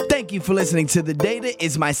Thank you for listening to the Data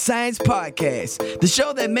is My Science podcast, the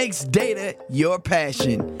show that makes data your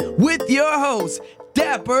passion, with your host,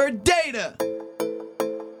 Dapper Data.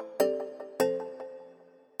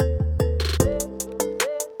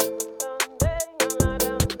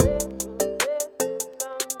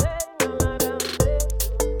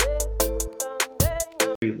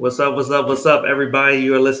 What's up, everybody?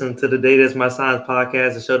 You are listening to the Data is My Science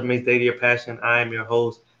podcast, the show that makes data your passion. I am your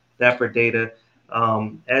host, Dapper Data.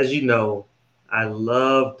 As you know, I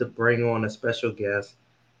love to bring on a special guest,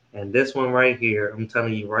 and this one right here, I'm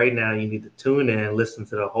telling you right now, you need to tune in and listen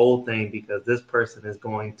to the whole thing because this person is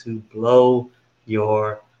going to blow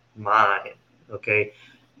your mind, okay?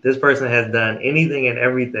 This person has done anything and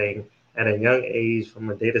everything at a young age from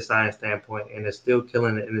a data science standpoint and is still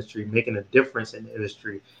killing the industry, making a difference in the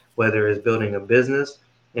industry, whether it's building a business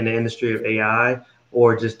in the industry of AI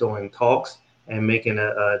or just doing talks and making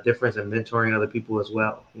a difference and mentoring other people as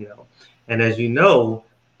well, you know. And as you know,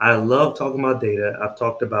 I love talking about data. I've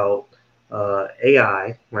talked about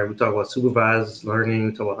AI, right? We talk about supervised learning,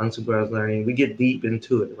 we talk about unsupervised learning. We get deep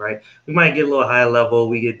into it, right? We might get a little high level,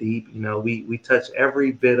 we get deep, you know, we touch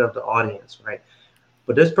every bit of the audience, right?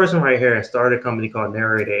 But this person right here has started a company called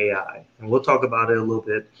Narrator AI, and we'll talk about it a little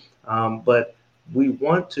bit. But we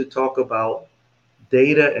want to talk about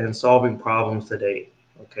data and solving problems today,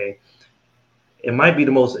 okay? This might be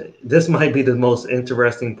the most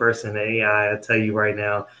interesting person in AI, I tell you right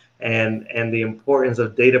now, and the importance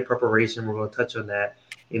of data preparation. We're going to touch on that,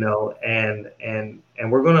 you know, and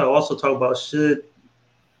we're going to also talk about should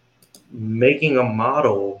making a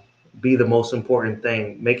model be the most important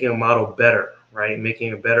thing, making a model better, right?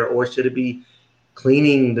 Making it better, or should it be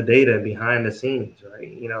cleaning the data behind the scenes, right?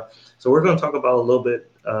 You know, so we're going to talk about a little bit.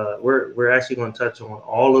 We're actually going to touch on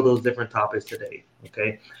all of those different topics today,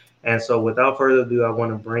 okay? And so, without further ado, I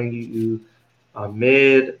want to bring you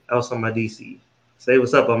Ahmed El-Samadisi. Say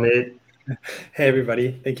what's up, Ahmed. Hey,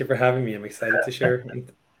 everybody. Thank you for having me. I'm excited to share.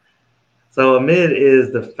 So Ahmed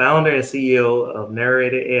is the founder and CEO of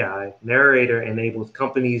Narrator AI. Narrator enables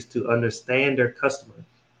companies to understand their customer,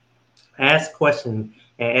 ask questions,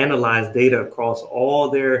 and analyze data across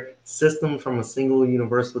all their systems from a single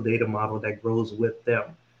universal data model that grows with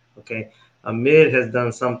them. Okay. Ahmed has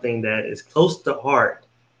done something that is close to heart,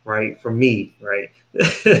 right? For me, right?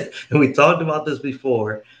 And we talked about this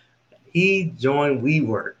before. He joined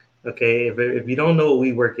WeWork. Okay, if you don't know what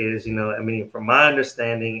WeWork is, you know, I mean, from my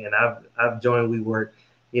understanding, and I've joined WeWork,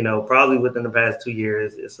 you know, probably within the past 2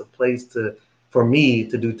 years. It's a place for me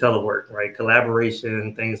to do telework, right?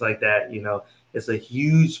 Collaboration, things like that. You know, it's a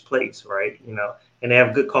huge place, right? You know, and they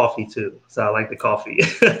have good coffee too. So I like the coffee.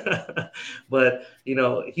 But you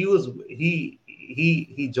know, he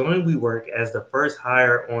joined WeWork as the first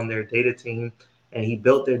hire on their data team, and he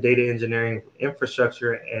built their data engineering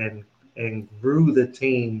infrastructure and grew the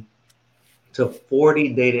team to 40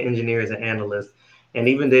 data engineers and analysts, and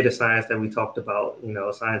even data science that we talked about, you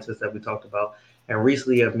know, scientists that we talked about. And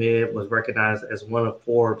recently, Ahmed was recognized as one of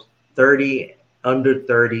Forbes 30 under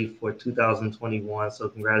 30 for 2021. So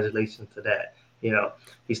congratulations to that. You know,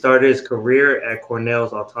 he started his career at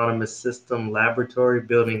Cornell's Autonomous System Laboratory,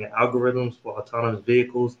 building algorithms for autonomous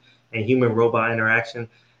vehicles and human robot interaction.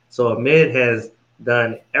 So Ahmed has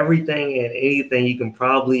done everything and anything you can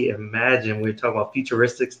probably imagine. We're talking about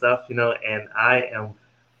futuristic stuff, you know, and I am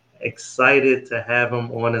excited to have him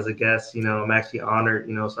on as a guest. You know, I'm actually honored,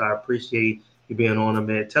 you know, so I appreciate you being on,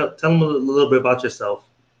 Ahmed. Tell them a little bit about yourself.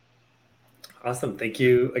 Awesome. Thank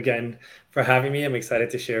you again for having me. I'm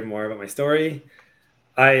excited to share more about my story.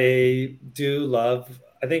 I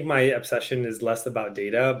think my obsession is less about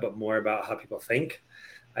data, but more about how people think.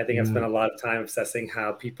 I think I've spent a lot of time obsessing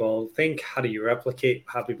how people think, how do you replicate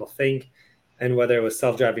how people think, and whether it was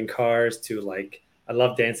self-driving cars to like, I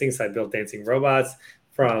love dancing, so I built dancing robots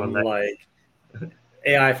from like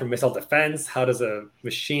AI for missile defense. How does a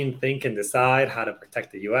machine think and decide how to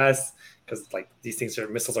protect the US? Because like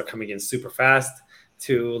missiles are coming in super fast.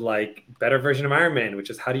 To like better version of Iron Man, which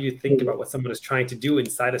is how do you think about what someone is trying to do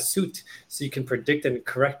inside a suit so you can predict and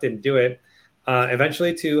correct and do it.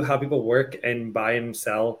 Eventually to how people work and buy and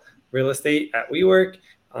sell real estate at WeWork.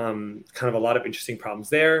 Kind of a lot of interesting problems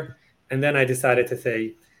there. And then I decided to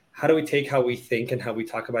say, how do we take how we think and how we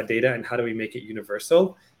talk about data and how do we make it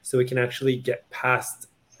universal so we can actually get past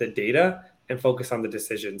the data and focus on the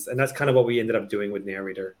decisions? And that's kind of what we ended up doing with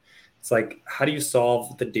Narrator. It's like, how do you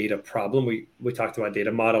solve the data problem? We talked about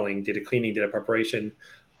data modeling, data cleaning, data preparation.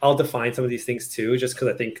 I'll define some of these things too, just because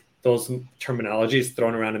I think those terminologies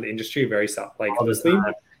thrown around in the industry very loosely.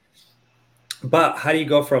 But how do you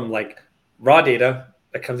go from like raw data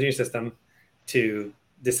that comes in your system to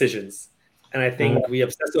decisions? And I think we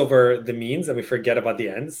obsess over the means and we forget about the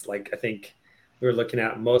ends. Like, I think we were looking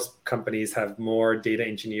at most companies have more data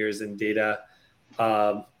engineers and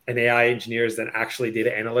and AI engineers than actually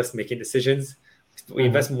data analysts making decisions. We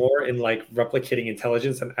invest more in like replicating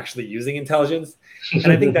intelligence than actually using intelligence.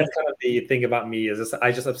 And I think that's kind of the thing about me is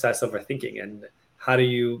I just obsess over thinking. And how do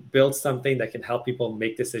you build something that can help people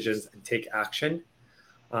make decisions and take action?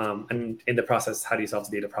 And in the process, how do you solve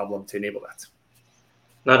the data problem to enable that?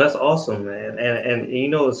 No, that's awesome, man. And you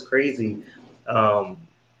know, it's crazy.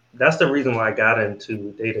 That's the reason why I got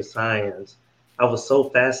into data science. I was so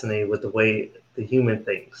fascinated with the way the human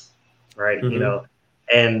thinks, right? You know,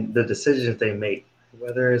 and the decisions they make,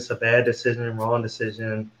 whether it's a bad decision, wrong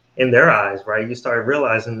decision, in their eyes, right? You start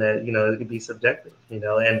realizing that, you know, it could be subjective, you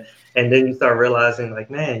know, and then you start realizing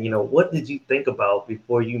like, man, you know, what did you think about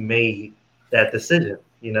before you made that decision?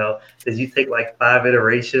 You know, did you take like 5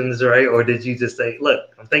 iterations, right? Or did you just say, look,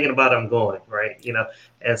 I'm thinking about it, I'm going, right? You know,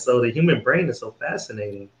 and so the human brain is so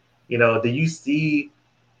fascinating. You know, do you see,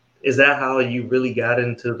 is that how you really got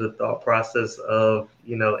into the thought process of,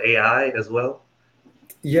 you know, AI as well?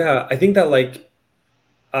 Yeah, I think that like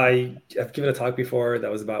I've given a talk before that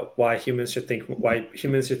was about why humans should think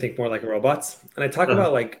more like robots. And I talk Uh-huh.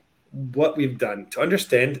 about like what we've done to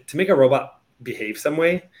understand to make a robot behave some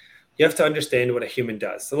way, you have to understand what a human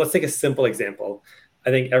does. So let's take a simple example. I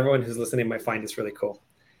think everyone who's listening might find this really cool.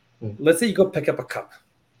 Let's say you go pick up a cup.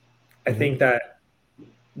 I think that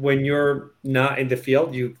when you're not in the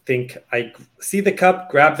field, you think I see the cup,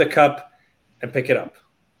 grab the cup, and pick it up.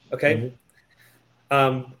 Okay.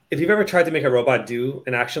 If you've ever tried to make a robot do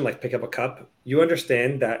an action like pick up a cup, you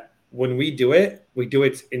understand that when we do it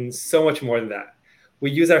in so much more than that. We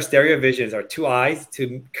use our stereo visions, our 2 eyes,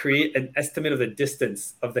 to create an estimate of the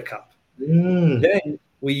distance of the cup. Then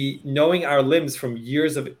we, knowing our limbs from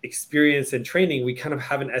years of experience and training, we kind of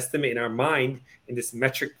have an estimate in our mind in this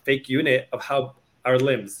metric fake unit of how our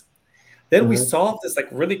limbs. Then we solve this like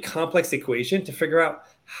really complex equation to figure out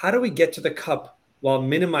how do we get to the cup while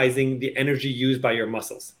minimizing the energy used by your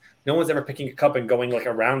muscles. No one's ever picking a cup and going like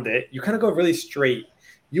around it. You kind of go really straight.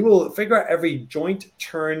 You will figure out every joint,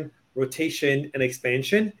 turn, rotation, and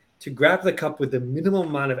expansion to grab the cup with the minimum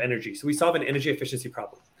amount of energy. So we solve an energy efficiency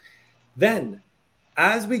problem. Then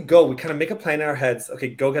as we go, we kind of make a plan in our heads. Okay,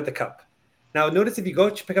 go get the cup. Now notice if you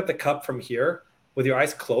go to pick up the cup from here with your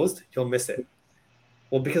eyes closed, you'll miss it.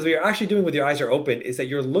 Well, because what you're actually doing with your eyes are open is that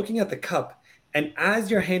you're looking at the cup, and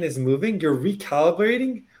as your hand is moving, you're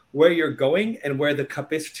recalibrating where you're going and where the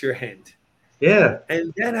cup is to your hand. Yeah.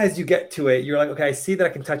 And then as you get to it, you're like, okay, I see that I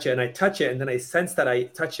can touch it, and I touch it, and then I sense that I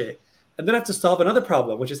touch it. And then I have to solve another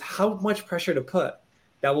problem, which is how much pressure to put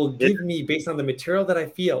that will give me, based on the material that I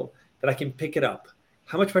feel, that I can pick it up.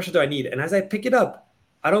 How much pressure do I need? And as I pick it up,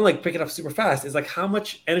 I don't like pick it up super fast. It's like how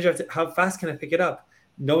much energy, how fast can I pick it up?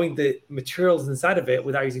 Knowing the materials inside of it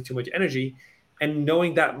without using too much energy, and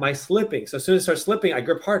knowing that my slipping. So as soon as it starts slipping, I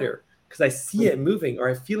grip harder because I see it moving or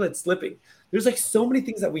I feel it slipping. There's like so many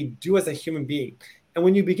things that we do as a human being. And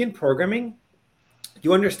when you begin programming,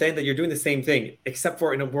 you understand that you're doing the same thing, except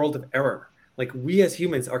for in a world of error. Like we as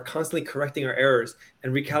humans are constantly correcting our errors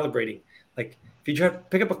and recalibrating. Like if you try to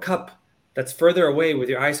pick up a cup that's further away with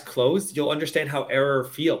your eyes closed, you'll understand how error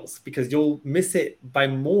feels because you'll miss it by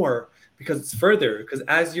more because it's further. Because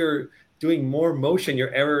as you're doing more motion,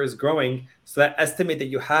 your error is growing. So that estimate that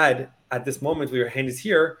you had at this moment where your hand is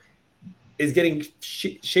here is getting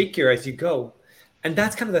shakier as you go. And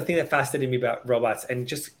that's kind of the thing that fascinated me about robots and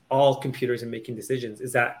just all computers and making decisions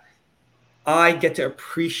is that I get to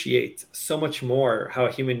appreciate so much more how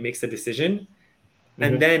a human makes a decision.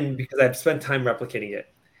 And then because I've spent time replicating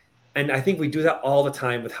it. And I think we do that all the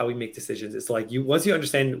time with how we make decisions. It's like once you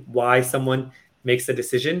understand why someone makes a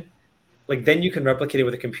decision, like then you can replicate it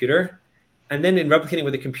with a computer. And then in replicating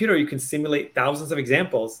with a computer, you can simulate thousands of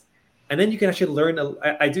examples. And then you can actually learn.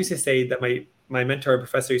 I do say that my mentor,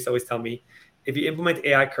 professor, used to always tell me, if you implement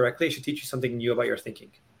AI correctly, it should teach you something new about your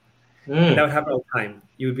thinking. And that would happen all the time.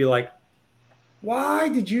 You would be like, why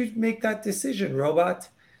did you make that decision, robot?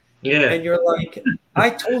 Yeah. And you're like, I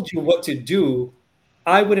told you what to do.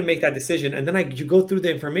 I wouldn't make that decision. And then you go through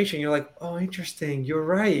the information. You're like, oh, interesting. You're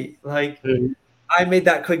right. Like I made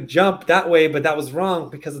that quick jump that way, but that was wrong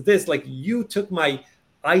because of this. Like you took my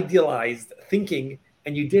idealized thinking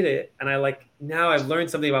and you did it. And now I've learned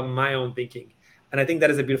something about my own thinking. And I think that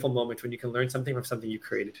is a beautiful moment when you can learn something from something you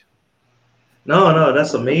created. No,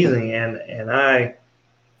 that's amazing. And I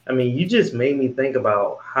mean, you just made me think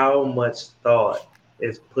about how much thought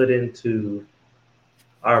is put into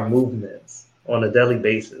our movements on a daily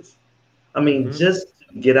basis. I mean, just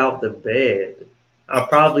to get out the bed. I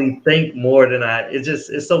probably think more than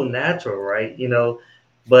it's so natural, right?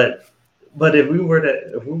 But if we were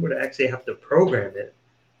to actually have to program it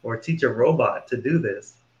or teach a robot to do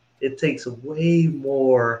this, it takes way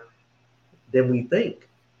more than we think.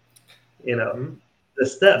 Mhm. The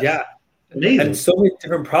steps. Yeah. And Amazing. so many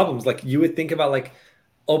different problems. Like you would think about like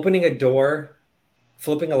opening a door,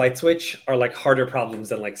 flipping a light switch are like harder problems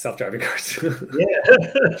than like self-driving cars.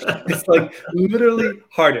 Yeah. It's like literally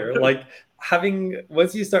harder. Like having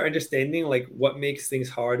once you start understanding like what makes things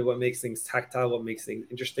hard, what makes things tactile, what makes things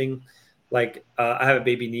interesting. Like I have a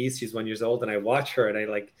baby niece, she's 1 year old, and I watch her and I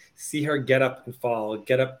like see her get up and fall,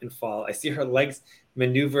 get up and fall. I see her legs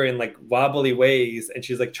maneuver in like wobbly ways, and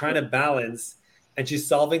she's like trying to balance, and she's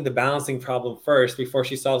solving the balancing problem first before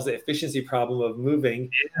she solves the efficiency problem of moving,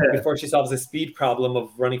 Yeah. before she solves the speed problem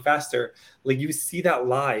of running faster. Like you see that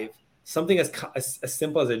live. Something as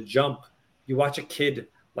simple as a jump. You watch a kid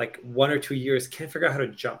like 1 or 2 years can't figure out how to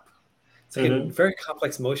jump. It's like a Hmm. very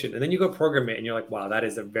complex motion, and then you go program it, and you're like, wow, that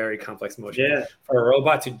is a very complex motion Yeah. for a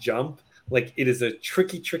robot to jump. Like it is a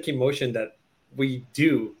tricky motion that we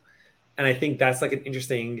do, and I think that's like an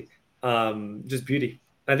interesting just beauty.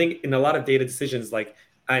 I think in a lot of data decisions, like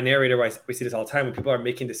at Narrator, we see this all the time when people are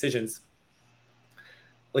making decisions.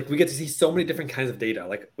 Like we get to see so many different kinds of data.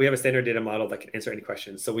 Like we have a standard data model that can answer any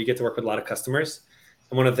questions. So we get to work with a lot of customers.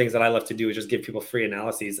 And one of the things that I love to do is just give people free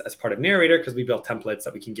analyses as part of Narrator because we built templates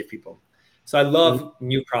that we can give people. So I love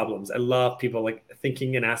new problems. I love people like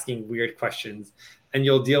thinking and asking weird questions. And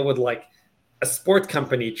you'll deal with like a sports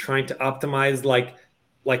company trying to optimize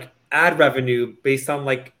like ad revenue based on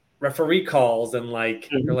like referee calls, and like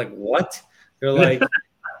you're like, what? They're like,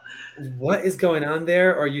 what is going on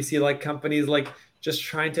there? Or you see like companies like just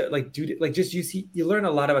trying to like do like just you learn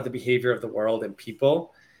a lot about the behavior of the world and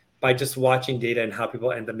people by just watching data and how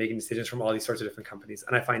people end up making decisions from all these sorts of different companies.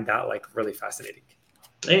 And I find that like really fascinating.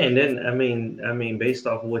 And then I mean, based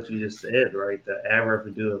off of what you just said, right? The ad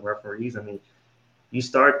revenue and referees. I mean, you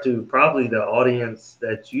start to probably the audience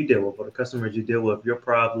that you deal with or the customers you deal with, you're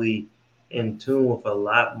probably in tune with a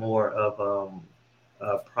lot more of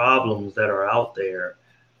problems that are out there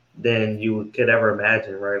than you could ever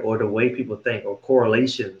imagine, right? Or the way people think, or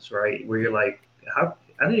correlations, right? Where you're like, how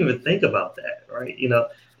I didn't even think about that, right?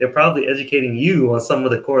 They're probably educating you on some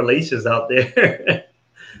of the correlations out there.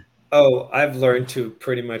 Oh, I've learned to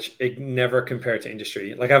pretty much never compare to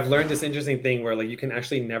industry. Like I've learned this interesting thing where like you can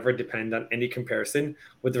actually never depend on any comparison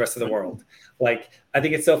with the rest of the world. Like I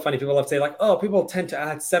think it's so funny. People love to say like, oh, people tend to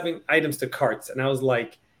add 7 items to carts. And I was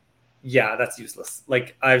like, yeah, that's useless.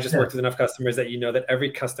 Like I've just Yeah. worked with enough customers that you know that every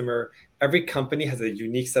company has a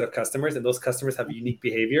unique set of customers, and those customers have unique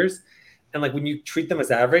behaviors. And like when you treat them as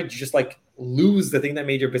average, you just like lose the thing that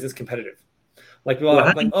made your business competitive. Like people Well, are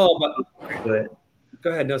how do like, oh, but you,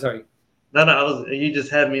 go ahead. No, sorry. no, no, you just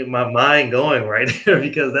had me my mind going right there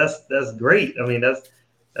because that's great. I mean,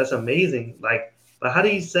 that's amazing. Like, but how do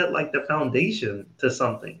you set like the foundation to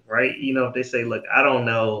something, right? If they say, look, I don't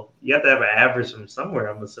know, you have to have an average from somewhere,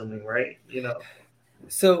 I'm assuming, right?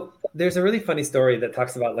 So there's a really funny story that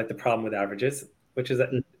talks about like the problem with averages, which is that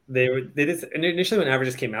they did and initially when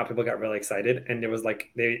averages came out, people got really excited, and it was like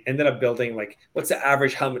they ended up building like what's the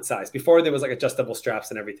average helmet size before there was like adjustable straps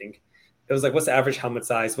and everything. It was like what's the average helmet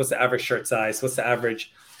size, what's the average shirt size, what's the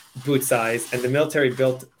average boot size, and the military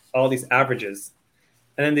built all these averages,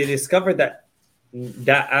 and then they discovered that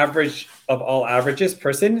that average of all averages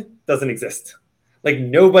person doesn't exist. Like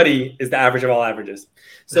nobody is the average of all averages.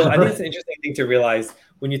 So I think it's an interesting thing to realize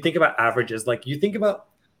when you think about averages. Like you think about,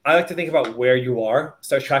 I like to think about where you are,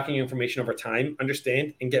 start tracking your information over time,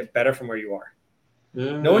 understand and get better from where you are.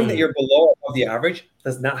 Knowing that Mm, you're below or above the average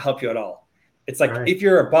does not help you at all. It's like right, if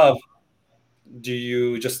you're above, do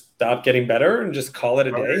you just stop getting better and just call it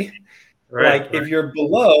a right, day? right, Like right. if you're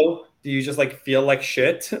below, do you just like feel like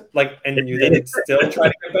shit? Like and you then still try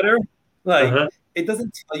to get better? Like Uh-huh. it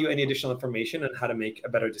doesn't tell you any additional information on how to make a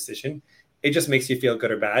better decision. It just makes you feel good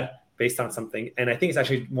or bad based on something. And I think it's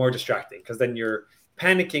actually more distracting because then you're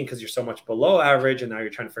panicking because you're so much below average and now you're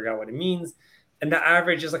trying to figure out what it means. And the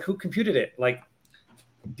average is like who computed it? Like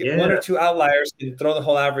get one Yeah, or two outliers and throw the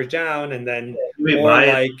whole average down and then you may or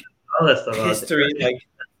bias like all that stuff out there. history, like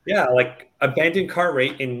yeah, like abandoned cart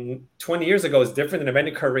rate in 20 years ago is different than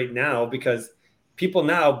abandoned cart rate now because people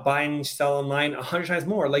now buy and sell online 100 times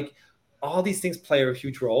more. Like all these things play a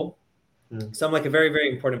huge role. Mm, So I'm like a very, very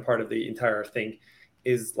important part of the entire thing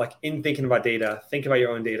is like in thinking about data, think about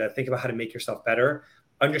your own data, think about how to make yourself better,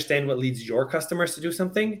 understand what leads your customers to do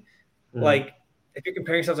something. mm, Like if you're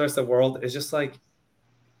comparing yourself to the rest of the world, it's just like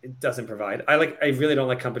it doesn't provide. I really don't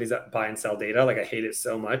like companies that buy and sell data. Like I hate it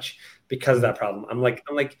so much because of that problem. I'm like,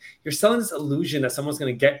 you're selling this illusion that someone's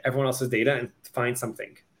going to get everyone else's data and find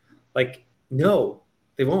something. Like, no,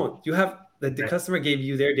 they won't. You have the customer gave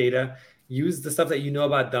you their data, use the stuff that you know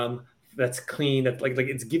about them that's clean, that like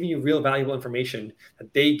it's giving you real valuable information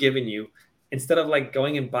that they've given you, instead of like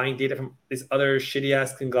going and buying data from these other shitty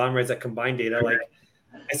ass conglomerates that combine data. Like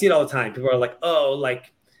I see it all the time. People are like, oh,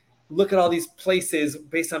 like look at all these places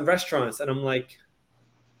based on restaurants. And I'm like,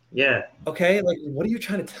 yeah, okay, like what are you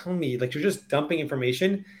trying to tell me? Like you're just dumping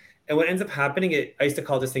information. And what ends up happening, I used to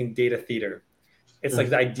call this thing data theater. It's like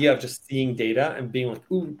the idea of just seeing data and being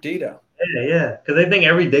like, ooh, data. Yeah, because they think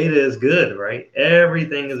every data is good, right?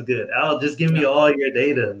 Everything is good. Oh, just give me all your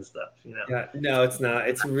data and stuff, you know? Yeah, no, it's not.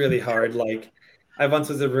 It's really hard. Like I once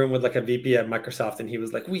was in a room with like a VP at Microsoft, and he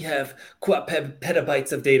was like, we have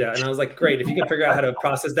petabytes of data. And I was like, great, if you can figure out how to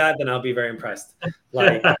process that, then I'll be very impressed.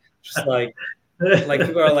 Like, just like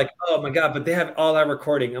people are like, oh my God, but they have all our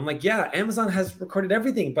recording. I'm like, yeah, Amazon has recorded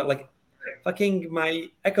everything, but like fucking my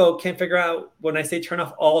Echo can't figure out when I say turn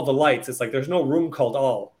off all of the lights. It's like, there's no room called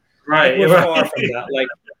all. Right. Like, we're far from that. Like,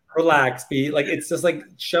 relax, be like, it's just like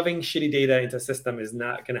shoving shitty data into a system is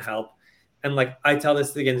not going to help. And like, I tell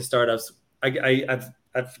this again to startups.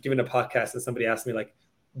 I've given a podcast and somebody asked me like,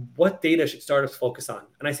 what data should startups focus on?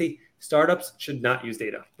 And I say startups should not use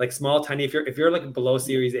data. Like small, tiny, if you're like below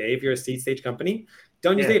Series A, if you're a seed stage company,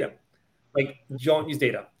 don't use data. Like don't use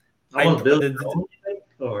data.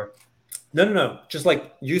 No. Just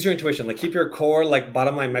like use your intuition. Like keep your core like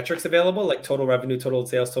bottom line metrics available, like total revenue, total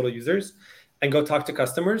sales, total users, and go talk to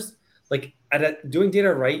customers. Like doing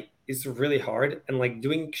data right is really hard. And like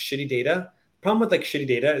doing shitty data. Problem with like shitty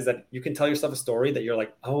data is that you can tell yourself a story that you're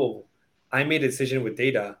like, oh, I made a decision with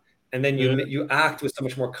data, and then you act with so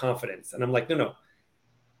much more confidence. And I'm like, no.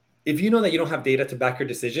 If you know that you don't have data to back your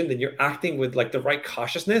decision, then you're acting with like the right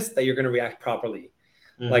cautiousness that you're going to react properly.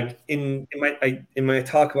 Like in my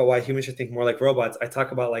talk about why humans should think more like robots, I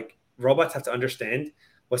talk about like robots have to understand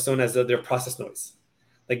what's known as their process noise.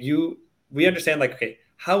 Like we understand like, okay,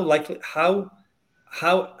 how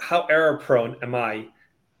error prone am I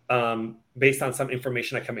based on some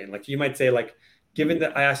information I come in? Like you might say like, given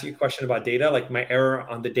that I ask you a question about data, like my error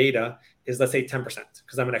on the data is let's say 10%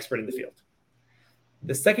 because I'm an expert in the field.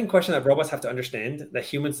 The second question that robots have to understand that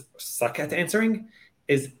humans suck at answering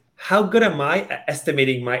is, how good am I at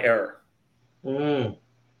estimating my error? Everyone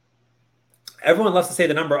loves to say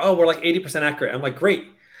the number, oh, we're like 80% accurate. I'm like, great.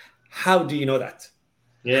 How do you know that?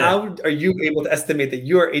 Yeah. How are you able to estimate that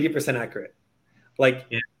you are 80% accurate? Like,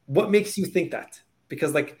 what makes you think that?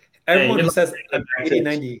 Because like everyone who says 80,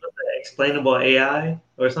 90. Explainable AI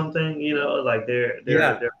or something, you know, like they're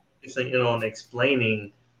focusing on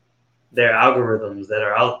explaining their algorithms that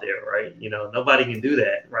are out there, right? You know, nobody can do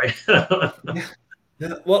that, right?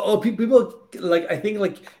 Yeah. Well, people like, I think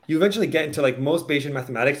like you eventually get into like most Bayesian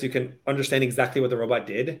mathematics, you can understand exactly what the robot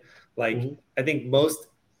did. Like I think most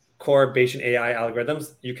core Bayesian AI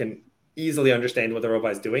algorithms, you can easily understand what the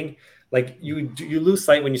robot is doing. Like you lose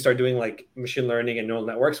sight when you start doing like machine learning and neural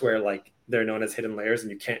networks where like they're known as hidden layers and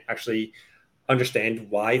you can't actually understand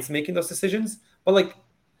why it's making those decisions. But like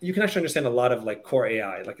you can actually understand a lot of like core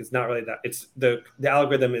AI. Like it's not really that, it's the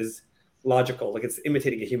algorithm is logical, like it's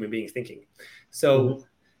imitating a human being's thinking. So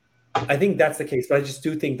I think that's the case, but I just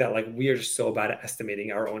do think that like we are just so bad at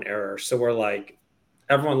estimating our own error. So we're like,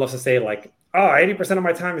 everyone loves to say like, oh, 80% of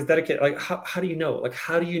my time is dedicated. Like, how do you know? Like,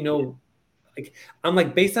 how do you know? Like, I'm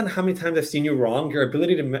like, based on how many times I've seen you wrong, your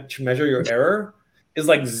ability to measure your error is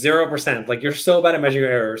like 0%. Like you're so bad at measuring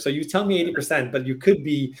your error. So you tell me 80%, but you could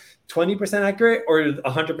be 20% accurate or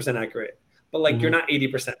 100% accurate, but like you're not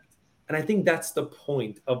 80%. And I think that's the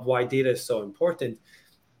point of why data is so important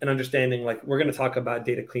and understanding, like we're going to talk about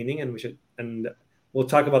data cleaning and we'll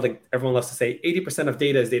talk about like everyone loves to say 80% of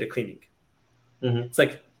data is data cleaning. It's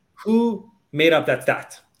like, who made up that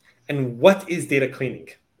stat? And what is data cleaning?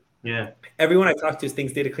 Yeah. Everyone I talk to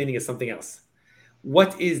thinks data cleaning is something else.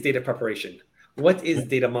 What is data preparation? What is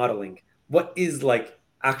data modeling? What is like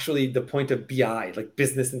actually the point of BI, like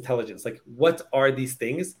business intelligence? Like what are these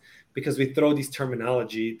things? Because we throw these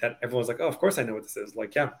terminology that everyone's like, oh, of course I know what this is.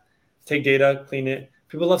 Like, yeah, take data, clean it.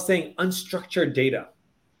 People love saying unstructured data.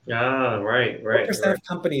 Ah, right. 4% of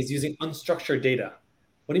companies using unstructured data.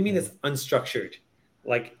 What do you mean it's unstructured?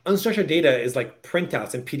 Like unstructured data is like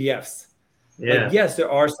printouts and PDFs. Yeah. Like, yes, there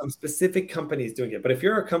are some specific companies doing it, but if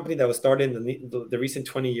you're a company that was started in the recent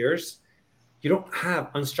 20 years, you don't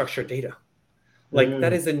have unstructured data. Like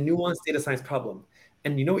that is a nuanced data science problem.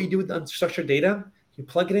 And you know what you do with unstructured data? You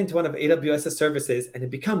plug it into one of AWS's services and it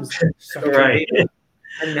becomes structured data.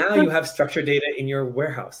 And now you have structured data in your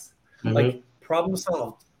warehouse. Like problem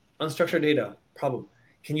solved, unstructured data, problem.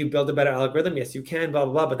 Can you build a better algorithm? Yes, you can, blah,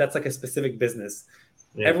 blah, blah, but that's like a specific business.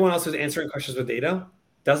 Yeah. Everyone else who's answering questions with data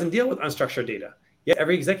doesn't deal with unstructured data. Yet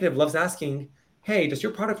every executive loves asking, hey, does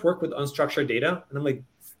your product work with unstructured data? And I'm like,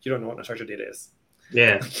 you don't know what unstructured data is.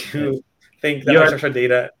 Yeah. You think that unstructured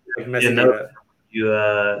data is messy data. You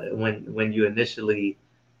when you initially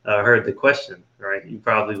heard the question, right? You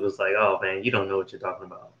probably was like, oh man, you don't know what you're talking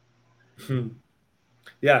about.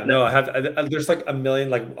 Yeah, no, there's like a million,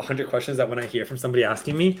 like 100 questions that when I hear from somebody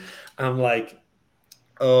asking me, I'm like,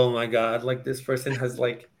 oh my God, like this person has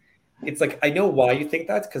like, it's like, I know why you think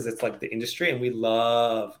that, because it's like the industry and we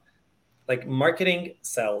love, like marketing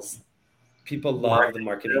sells. People love the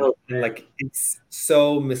marketing and like, it's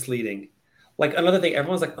so misleading. Like another thing,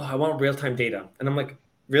 everyone's like, oh, I want real-time data. And I'm like,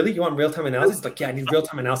 really? You want real-time analysis? It's like, yeah, I need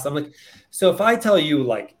real-time analysis. I'm like, so if I tell you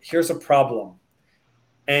like, here's a problem,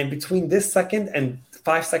 and between this second and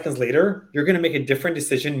 5 seconds later, you're going to make a different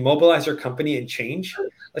decision, mobilize your company and change.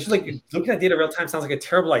 It's just like looking at data real time sounds like a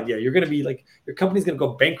terrible idea. You're going to be like, your company's going to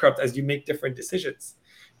go bankrupt as you make different decisions.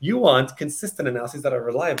 You want consistent analyses that are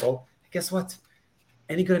reliable. And guess what?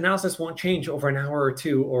 Any good analysis won't change over an hour or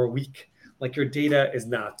two or a week. Like your data is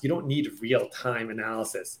not. You don't need real-time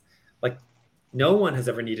analysis. Like no one has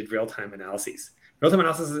ever needed real-time analyses. Real-time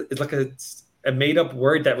analysis is like a made-up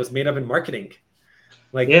word that was made up in marketing.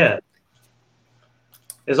 Like, yeah,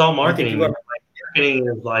 it's all marketing. Marketing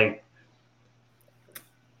is like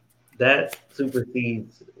that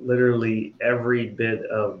supersedes literally every bit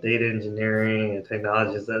of data engineering and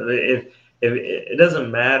technology. So if it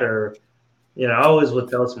doesn't matter, you know, I always would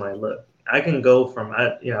tell somebody, look, I can go from,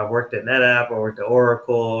 I worked at NetApp, I worked at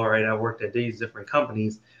Oracle, right? I worked at these different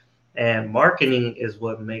companies. And marketing is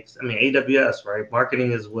what makes, I mean, AWS, right?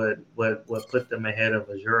 Marketing is what put them ahead of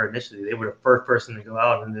Azure initially. They were the first person to go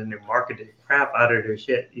out and then they marketed crap out of their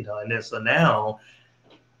shit, you know. And then so now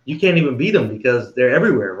you can't even beat them because they're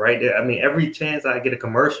everywhere, right? I mean, every chance I get a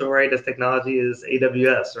commercial, right, this technology is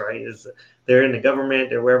AWS, right? They're in the government,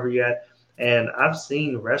 they're wherever you're at. And I've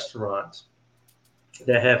seen restaurants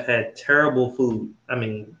that have had terrible food. I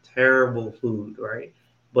mean, terrible food, right?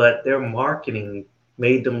 But their marketing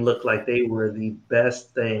made them look like they were the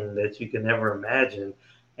best thing that you can ever imagine.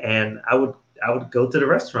 And I would go to the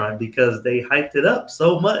restaurant because they hyped it up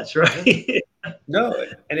so much, right? No,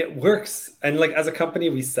 and it works. And like as a company,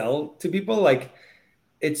 we sell to people. Like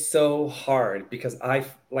it's so hard because I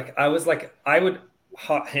would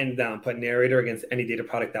hands down put Narrator against any data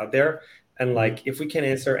product out there. And like if we can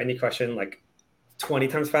answer any question like 20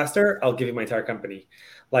 times faster, I'll give you my entire company.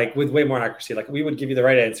 Like with way more accuracy. Like we would give you the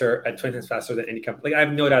right answer at 20 times faster than any company. Like I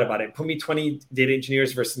have no doubt about it. Put me 20 data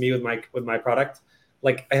engineers versus me with my product.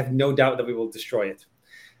 Like I have no doubt that we will destroy it.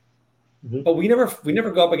 But we never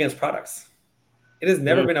go up against products. It has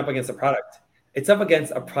never been up against a product. It's up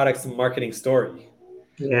against a product's marketing story.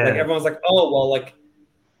 Yeah. Like everyone's like, oh, well, like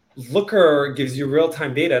Looker gives you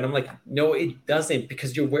real-time data. And I'm like, no, it doesn't,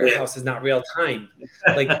 because your warehouse is not real-time.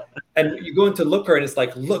 Like, and you go into Looker and it's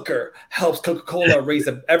like, Looker helps Coca-Cola raise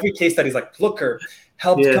every case study is like, Looker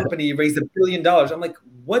helped company raise $1 billion. I'm like,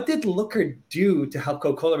 what did Looker do to help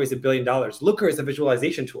Coca-Cola raise $1 billion? Looker is a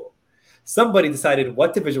visualization tool. Somebody decided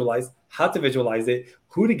what to visualize, how to visualize it,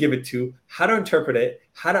 who to give it to, how to interpret it,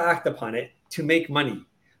 how to act upon it to make money.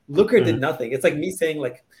 Looker did nothing. It's like me saying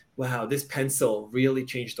like, wow, this pencil really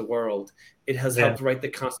changed the world. It has helped write the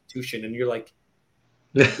Constitution. And you're like,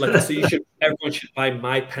 so everyone should buy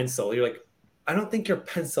my pencil. You're like, I don't think your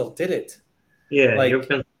pencil did it. Yeah. Like,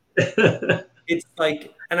 it's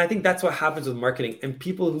like, and I think that's what happens with marketing. And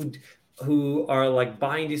people who are like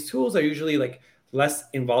buying these tools are usually like less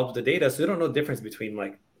involved with the data. So they don't know the difference between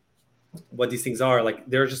like what these things are. Like,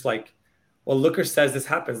 they're just like, well, Looker says this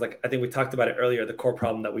happens. Like, I think we talked about it earlier. The core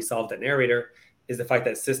problem that we solved at Narrator is the fact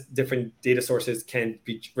that different data sources can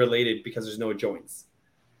be related because there's no joins.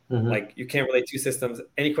 Like you can't relate two systems.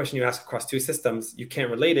 Any question you ask across two systems, you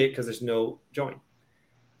can't relate it because there's no join.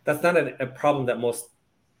 That's not a problem that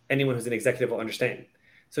anyone who's an executive will understand.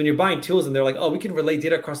 So when you're buying tools and they're like, oh, we can relate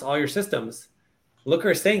data across all your systems.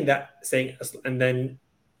 Looker is saying, and then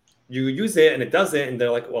you use it and it does it. And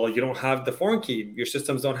they're like, well, you don't have the foreign key. Your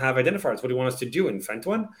systems don't have identifiers. What do you want us to do? Invent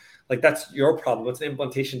one? Like, that's your problem. It's an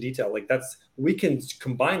implementation detail. Like, we can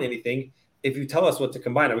combine anything. If you tell us what to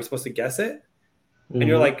combine, are we supposed to guess it? And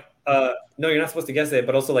you're like, no, you're not supposed to guess it.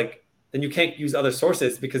 But also like, then you can't use other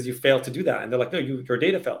sources because you failed to do that. And they're like, no, your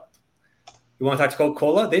data failed. You want to talk to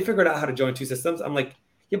Coca-Cola? They figured out how to join two systems. I'm like,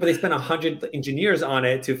 yeah, but they spent 100 engineers on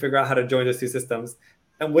it to figure out how to join those two systems.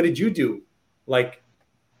 And what did you do? Like,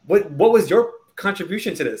 what was your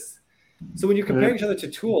contribution to this? So when you're comparing each other to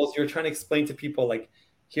tools, you're trying to explain to people like,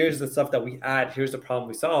 here's the stuff that we add, here's the problem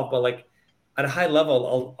we solve. But like at a high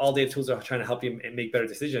level, all data tools are trying to help you make better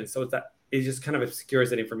decisions. So it's that it just kind of obscures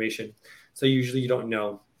that information. So usually you don't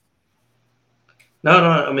know. No,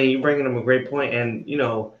 I mean, you're bringing up a great point. And,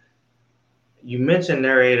 you mentioned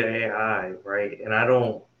narrator AI, right? And I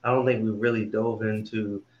don't think we really delve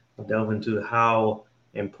into how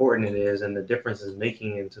important it is and the difference it's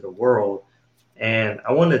making into the world. And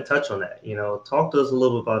I wanted to touch on that. Talk to us a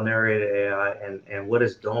little bit about narrator AI and what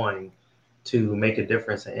it's doing to make a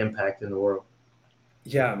difference and impact in the world.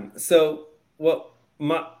 Yeah. So what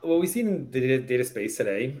we see in the data space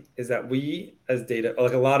today is that we as data,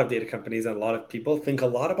 like a lot of data companies and a lot of people think a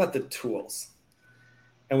lot about the tools.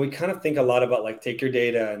 And we kind of think a lot about like take your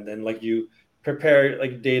data and then like you prepare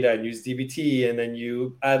like data and use DBT and then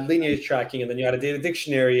you add lineage tracking and then you add a data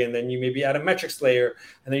dictionary and then you maybe add a metrics layer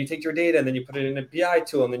and then you take your data and then you put it in a BI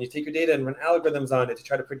tool and then you take your data and run algorithms on it to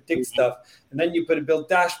try to predict stuff and then you build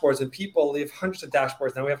dashboards and people, we have hundreds of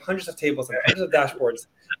dashboards. Now we have hundreds of tables and hundreds of dashboards.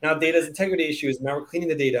 Now data's integrity issues. Now we're cleaning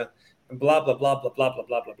the data and blah blah blah blah blah blah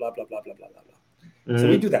blah blah blah blah blah blah blah blah. So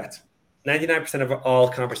we do that. 99% of all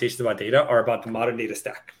conversations about data are about the modern data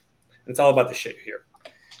stack. And it's all about the shit here.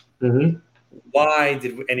 Why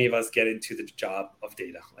did any of us get into the job of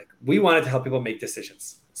data? Like we wanted to help people make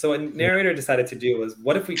decisions. So what Narrator decided to do was,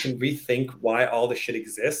 what if we can rethink why all the shit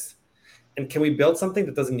exists? And can we build something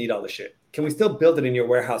that doesn't need all the shit? Can we still build it in your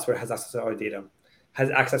warehouse where it has access to all your data,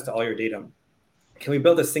 has access to all your data? Can we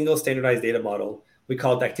build a single standardized data model? We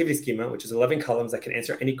call it the activity schema, which is 11 columns that can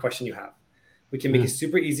answer any question you have. We can make it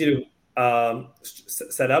super easy to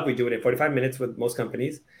set up. We do it in 45 minutes with most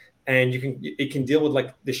companies, and it can deal with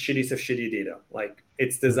like the shittiest of shitty data. Like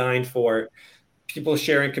it's designed for people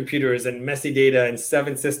sharing computers and messy data and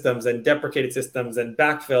 7 systems and deprecated systems and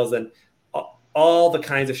backfills and all the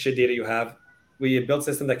kinds of shit data you have. We built a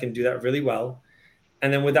system that can do that really well.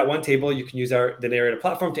 And then with that one table, you can use the Narrator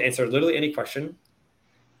platform to answer literally any question.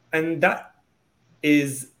 And that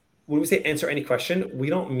is, when we say answer any question, we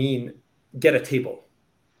don't mean get a table.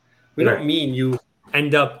 We don't mean you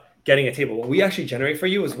end up getting a table. What we actually generate for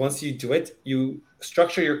you is once you do it, you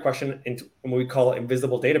structure your question into what we call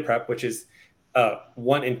invisible data prep, which is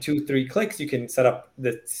 1 and 2, 3 clicks. You can set up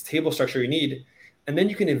the table structure you need, and then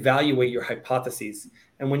you can evaluate your hypotheses.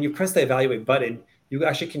 And when you press the evaluate button, you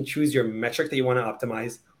actually can choose your metric that you want to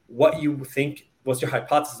optimize, what you think, what's your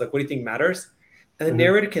hypothesis, like what do you think matters? And the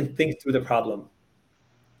narrator can think through the problem.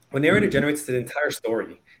 When narrator generates the entire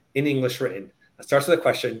story in English written, it starts with a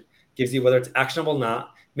question, gives you whether it's actionable or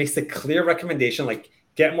not, makes a clear recommendation, like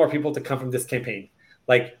get more people to come from this campaign,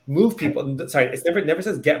 like move people. Sorry, it never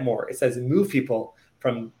says get more. It says move people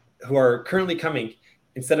from who are currently coming.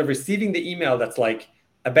 Instead of receiving the email that's like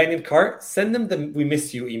abandoned cart, send them the we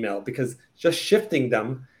miss you email, because just shifting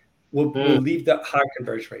them will leave the higher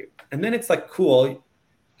conversion rate. And then it's like, cool,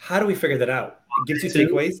 how do we figure that out? It gives you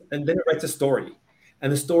takeaways, and then it writes a story.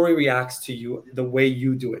 And the story reacts to you the way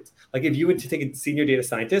you do it. Like if you were to take a senior data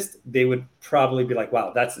scientist, they would probably be like,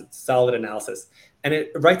 wow, that's a solid analysis. And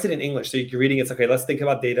it writes it in English. So you're reading, it's okay, let's think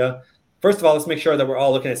about data. First of all, let's make sure that we're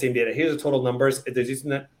all looking at the same data. Here's the total numbers. There's using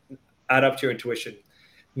that add up to your intuition.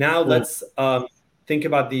 Now let's think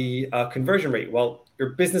about the conversion rate. Well,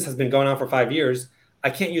 your business has been going on for 5 years. I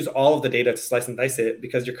can't use all of the data to slice and dice it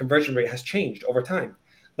because your conversion rate has changed over time.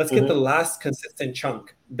 Let's get the last consistent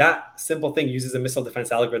chunk. That simple thing uses a missile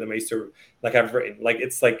defense algorithm I used to, like I've written. Like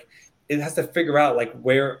it's like it has to figure out like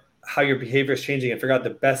how your behavior is changing and figure out the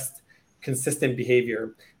best consistent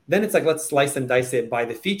behavior. Then it's like let's slice and dice it by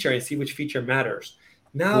the feature and see which feature matters.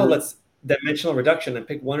 Now let's dimensional reduction and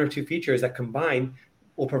pick 1 or 2 features that combined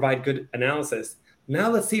will provide good analysis. Now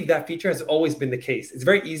let's see if that feature has always been the case. It's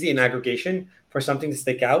very easy in aggregation for something to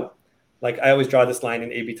stick out. Like I always draw this line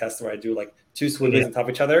in A/B tests where I do like 2 swivels on top of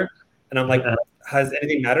each other. And I'm like, has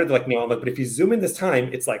anything mattered? They're like, no. I'm like, but if you zoom in this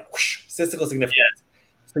time, it's like whoosh, statistical significance.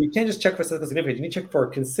 So you can't just check for statistical significance. You need to check for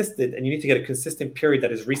consistent, and you need to get a consistent period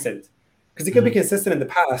that is recent. Because it could be consistent in the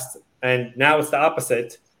past, and now it's the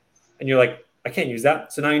opposite. And you're like, I can't use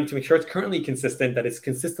that. So now you need to make sure it's currently consistent, that it's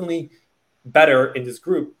consistently better in this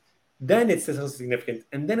group. Then it's statistically significant.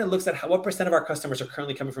 And then it looks at what percent of our customers are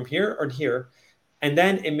currently coming from here or here. And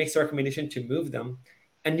then it makes a recommendation to move them.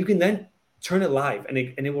 And you can then turn it live, and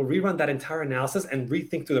it will rerun that entire analysis and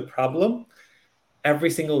rethink through the problem every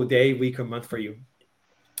single day, week, or month for you.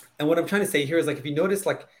 And what I'm trying to say here is like, if you notice,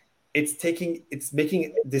 like it's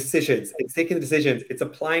making decisions, it's taking the decisions, it's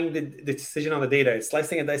applying the decision on the data, it's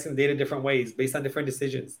slicing and dicing the data different ways based on different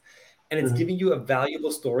decisions. And it's giving you a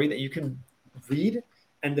valuable story that you can read.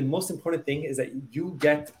 And the most important thing is that you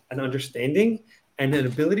get an understanding and an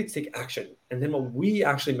ability to take action. And then what we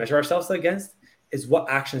actually measure ourselves against is what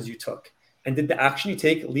actions you took. And did the action you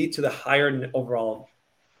take lead to the higher overall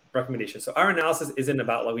recommendation? So our analysis isn't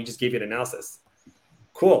about like we just gave you an analysis.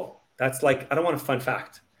 Cool. That's like, I don't want a fun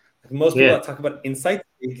fact. Like most people that talk about insights,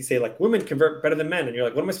 you say like women convert better than men. And you're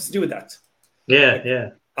like, what am I supposed to do with that? Yeah, like, yeah.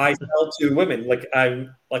 I sell to women. Like I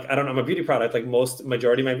don't know, I'm a beauty product. Like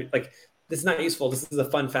majority might be like, this is not useful. This is a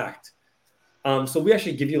fun fact. So we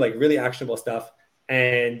actually give you like really actionable stuff.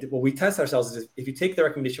 And what we test ourselves is if you take the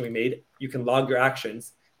recommendation we made, you can log your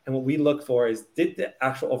actions. And what we look for is, did the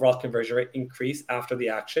actual overall conversion rate increase after the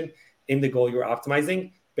action in the goal you were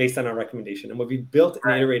optimizing based on our recommendation? And what we built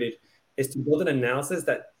and iterated is to build an analysis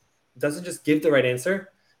that doesn't just give the right answer,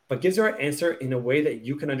 but gives the right answer in a way that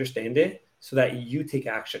you can understand it so that you take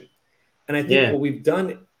action. And I think what we've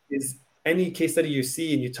done is any case study you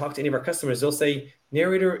see and you talk to any of our customers, they'll say,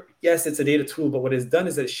 Narrator, yes, it's a data tool, but what it's done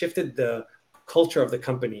is it shifted the culture of the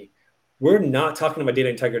company. We're not talking about data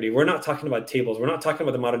integrity. We're not talking about tables. We're not talking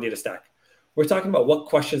about the modern data stack. We're talking about what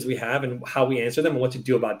questions we have and how we answer them and what to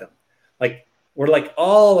do about them. Like we're like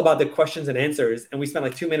all about the questions and answers. And we spend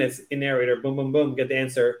like 2 minutes in Narrator, boom, boom, boom, get the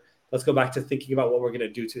answer. Let's go back to thinking about what we're going to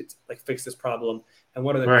do to like fix this problem. And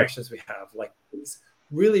what are the questions we have? Like it's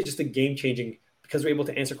really just a game changing because we're able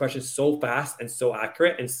to answer questions so fast and so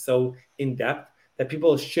accurate and so in depth that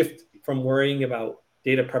people shift from worrying about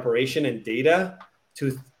data preparation and data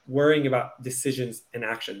to worrying about decisions and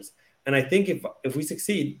actions. And I think if we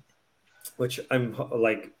succeed, which I'm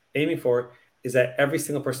like aiming for, is that every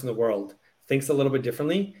single person in the world thinks a little bit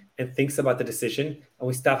differently and thinks about the decision, and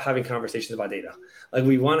we stop having conversations about data. Like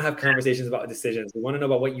we want to have conversations about decisions. We want to know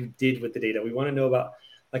about what you did with the data. We want to know about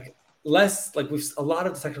like less, like a lot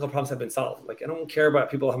of the technical problems have been solved. Like I don't care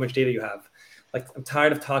about people, how much data you have. Like I'm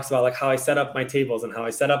tired of talks about like how I set up my tables and how I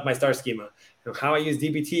set up my star schema, how I use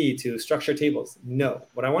DBT to structure tables. No,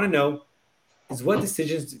 what I want to know is what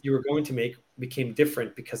decisions you were going to make became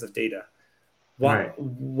different because of data. How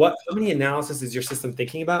many analysis is your system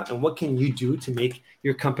thinking about, and what can you do to make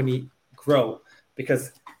your company grow?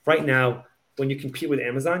 Because right now, when you compete with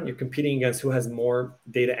Amazon, you're competing against who has more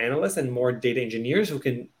data analysts and more data engineers who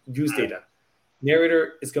can use data.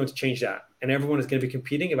 Narrator is going to change that, and everyone is going to be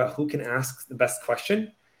competing about who can ask the best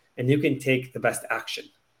question and who can take the best action.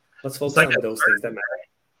 Let's focus on those things that matter.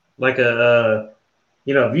 Like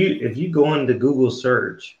if you go into Google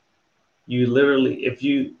search, you literally, if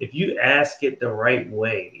you ask it the right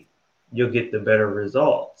way, you'll get the better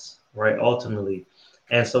results, right? Ultimately.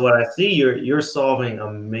 And so what I see, you're solving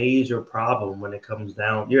a major problem when it comes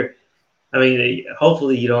down.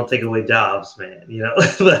 Hopefully you don't take away jobs, man.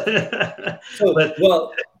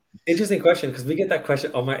 Well, interesting question, because we get that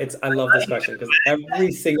question. I love this question because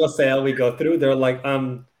every single sale we go through, they're like,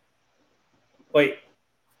 wait,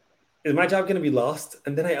 is my job going to be lost?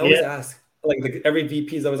 And then I always ask, like every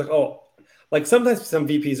VP is always like, oh, like sometimes some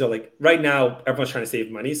VPs are like, right now everyone's trying to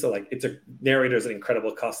save money, so like Narrator is an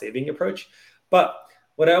incredible cost saving approach. But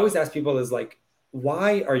what I always ask people is like,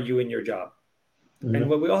 why are you in your job? Mm-hmm. And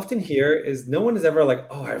what we often hear is no one is ever like,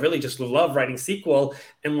 oh, I really just love writing SQL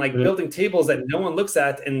and like building tables that no one looks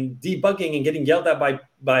at and debugging and getting yelled at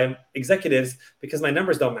by executives because my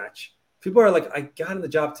numbers don't match. People are like, I got in the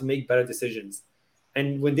job to make better decisions.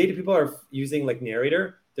 And when data people are using like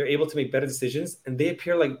Narrator, they're able to make better decisions, and they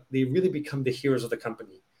appear like they really become the heroes of the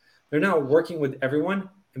company. They're now working with everyone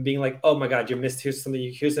and being like, oh my God, you missed, here's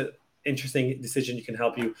an interesting decision you can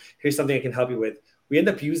help you. Here's something I can help you with. We end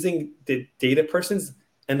up using the data person's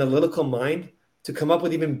analytical mind to come up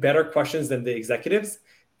with even better questions than the executives.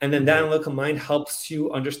 And then that analytical mind helps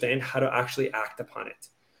you understand how to actually act upon it.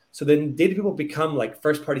 So then data people become like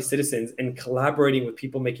first-party citizens and collaborating with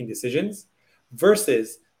people making decisions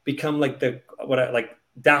versus become like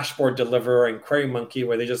dashboard deliverer and query monkey,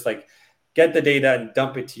 where they just like get the data and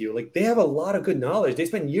dump it to you. Like they have a lot of good knowledge. They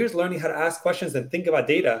spend years learning how to ask questions and think about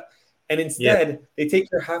data. And instead they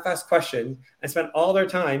take your half-assed question and spend all their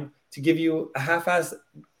time to give you a half-assed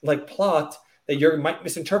like plot that you might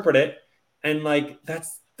misinterpret it. And like,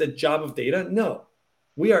 that's the job of data. No,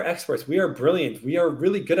 we are experts. We are brilliant. We are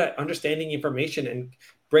really good at understanding information and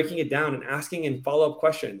breaking it down and asking and follow-up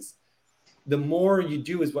questions. The more you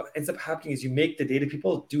do is what ends up happening is you make the data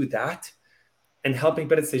people do that and helping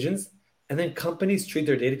better decisions. And then companies treat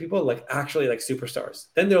their data people like actually like superstars.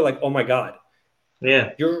 Then they're like, oh my God,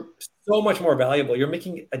 you're so much more valuable. You're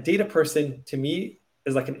making a data person, to me,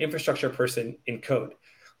 is like an infrastructure person in code.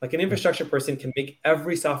 Like an infrastructure person can make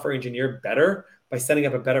every software engineer better by setting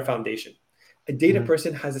up a better foundation. A data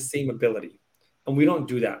person has the same ability. And we don't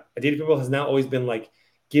do that. A data people has now always been like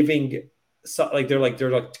giving, so like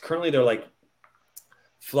they're currently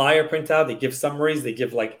flyer printout, they give summaries, they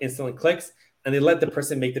give like instant clicks, and they let the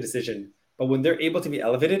person make the decision. But when they're able to be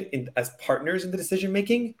elevated as partners in the decision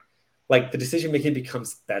making, like the decision making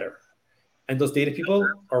becomes better. And those data people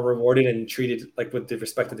are rewarded and treated like with the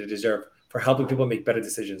respect that they deserve for helping people make better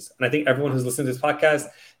decisions. And I think everyone who's listening to this podcast,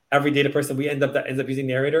 every data person that ends up using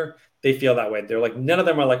Narrator, they feel that way. They're like, none of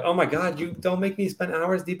them are like, oh my God, you don't make me spend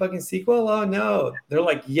hours debugging SQL. Oh no. They're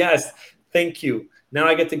like, yes, thank you. Now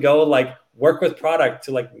I get to go like work with product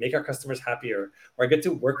to like make our customers happier, or I get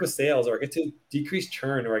to work with sales, or I get to decrease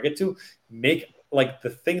churn, or I get to make like the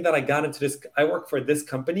thing that I got into this. I work for this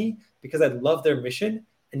company because I love their mission.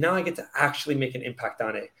 And now I get to actually make an impact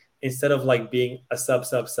on it instead of like being a sub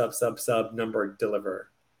number deliverer.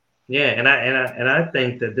 Yeah, and I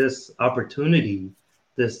think that this opportunity,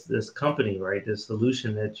 this company, right, this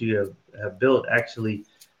solution that you have built actually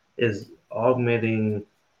is augmenting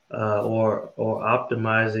or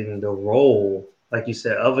optimizing the role, like you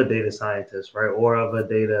said, of a data scientist, right, or of a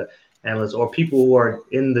data analyst, or people who are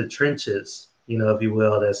in the trenches, if you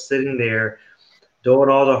will, that's sitting there doing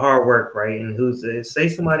all the hard work, right? And who's say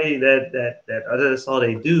somebody that's all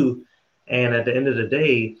they do, and at the end of the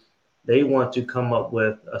day, they want to come up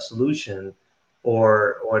with a solution,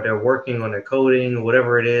 or they're working on their coding or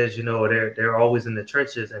whatever it is, or they're always in the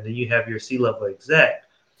trenches, and then you have your C-level exec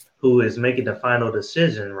who is making the final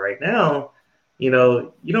decision right now. You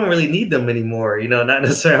don't really need them anymore. Not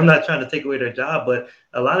necessarily. I'm not trying to take away their job, but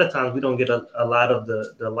a lot of times we don't get a lot of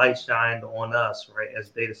the light shined on us, right, as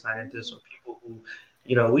data scientists or people who,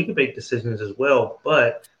 we can make decisions as well,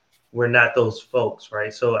 but we're not those folks,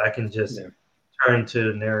 right? So I can just turn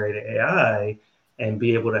to Narrator AI and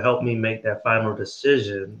be able to help me make that final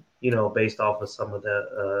decision, based off of some of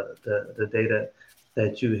the data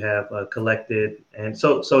that you have collected. And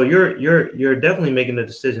so you're definitely making a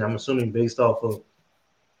decision, I'm assuming, based off of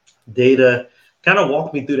data. Kind of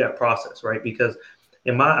walk me through that process, right? Because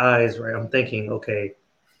in my eyes, right, I'm thinking, okay,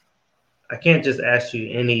 I can't just ask you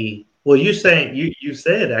any. Well, you're saying you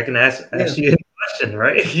said I can ask you any question,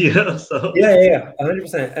 right? So yeah,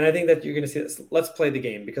 100%. And I think that you're going to see this. Let's play the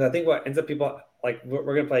game, because I think what ends up people like, we're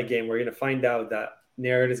going to play a game. We're going to find out that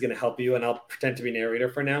Narrator is going to help you, and I'll pretend to be Narrator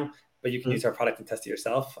for now, but you can use our product and test it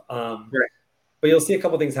yourself. Right. But you'll see a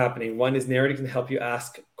couple things happening. One is Narrator can help you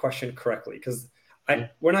ask question correctly, because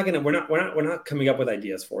we're not coming up with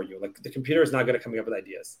ideas for you. Like the computer is not going to come up with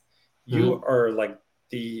ideas. You are like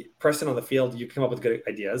the person on the field. You come up with good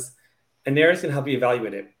ideas, and Narrator is going to help you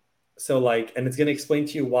evaluate it. So like, and it's going to explain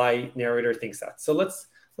to you why Narrator thinks that. So let's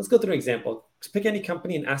go through an example. Just pick any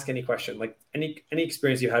company and ask any question, like any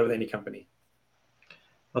experience you had with any company.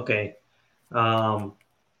 Okay. Do I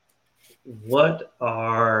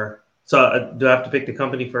have to pick the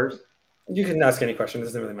company first? You can ask any question. It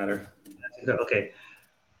doesn't really matter. Okay.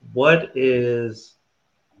 What is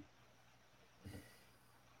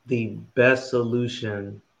the best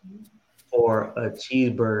solution for a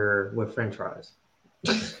cheeseburger with French fries?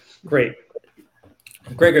 Great.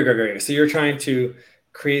 So you're trying to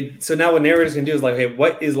create. So now what Narrator is going to do is like, okay,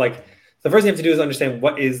 what is like the first thing you have to do is understand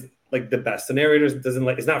what is like the best. So Narrator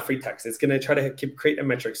it's not free text. It's going to try to create a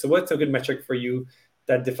metric. So what's a good metric for you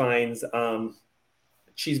that defines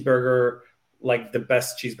cheeseburger, like the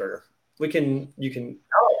best cheeseburger? You can.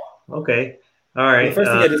 Oh, okay. All right. The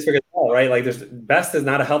first thing I just figured out, right? Like there's best is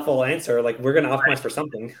not a helpful answer. Like we're going to optimize for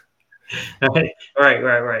something.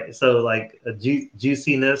 Right. So like a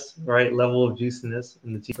juiciness, right? Level of juiciness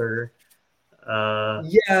in the cheeseburger.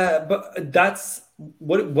 Yeah, but that's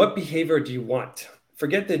what behavior do you want?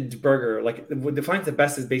 Forget the burger. Like what defines the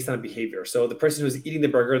best is based on behavior. So the person who's eating the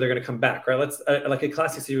burger, they're going to come back, right? Let's like a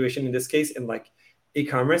classic situation in this case in like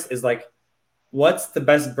e-commerce is like, what's the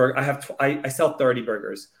best burger? I sell 30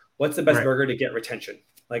 burgers. What's the best burger to get retention?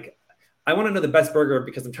 Like I want to know the best burger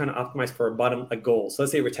because I'm trying to optimize for a goal. So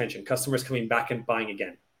let's say retention, customers coming back and buying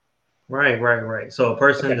again. Right. So a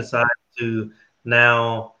person decides to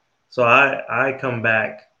now. So I come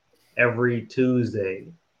back every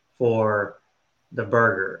Tuesday for the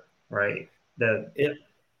burger, right?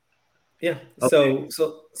 Yeah. Okay.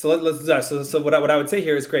 So let's do that. So what I would say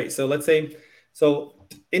here is great. So let's say,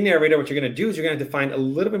 in Narrator, what you're going to do is you're going to define a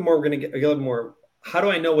little bit more. We're going to get a little more. How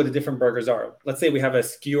do I know what the different burgers are? Let's say we have a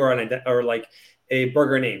SKU or like a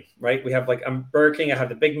burger name, right? We have like, I'm Burger King. I have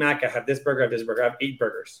the Big Mac. I have this burger. I have this burger. I have 8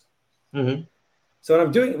 burgers. Mm-hmm. So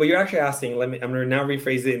what you're actually asking, I'm going to now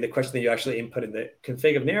rephrase it in the question that you actually input in the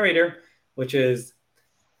config of Narrator, which is,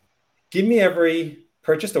 give me every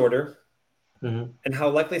purchased order and how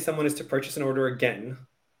likely someone is to purchase an order again,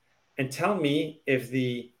 and tell me if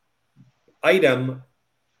the item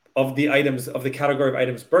of the items of the category of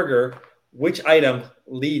items burger which item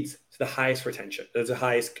leads to the highest retention, there's the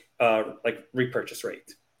highest like repurchase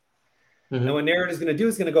rate. Mm-hmm. And what narrator is going to do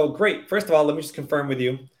is going to go, great. First of all, let me just confirm with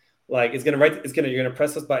you. Like you're going to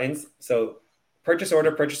press those buttons. So purchase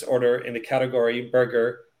order in the category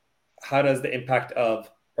burger. How does the impact of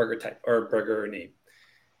burger type or burger name?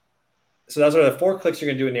 So those are the 4 clicks you're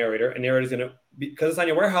going to do in narrator. And narrator is going to, because it's on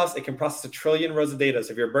your warehouse, it can process 1 trillion rows of data.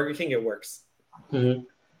 So if you're a Burger King, it works. Mm-hmm.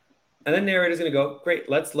 And then narrator is going to go, great,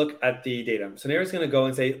 let's look at the data. So narrator is going to go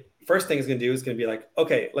and say, first thing it's going to do is going to be like,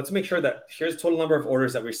 okay, let's make sure that here's the total number of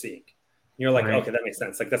orders that we're seeing. And you're like, right. Okay, that makes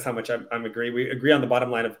sense. Like that's how much I'm agree. We agree on the bottom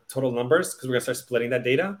line of total numbers because we're going to start splitting that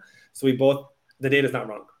data. So the data is not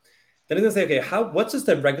wrong. Then it's going to say, okay, what's just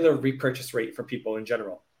the regular repurchase rate for people in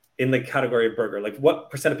general in the category of burger? Like what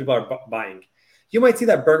 % of people are buying? You might see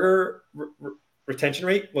that burger retention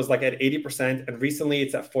rate was like at 80%, and recently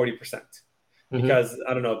it's at 40%. Because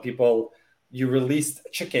I don't know, you released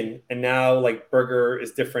chicken and now like burger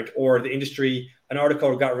is different, or the industry, an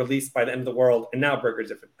article got released by the end of the world and now burger is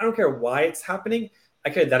different. I don't care why it's happening. I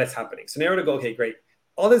care that it's happening. So now to go, okay, great.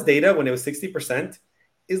 All this data when it was 60%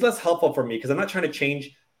 is less helpful for me because I'm not trying to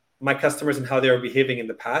change my customers and how they were behaving in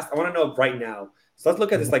the past. I want to know right now. So let's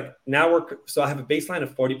look at this. Like now so I have a baseline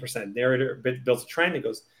of 40%. Narrator builds a trend. It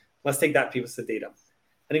goes, let's take that piece of data.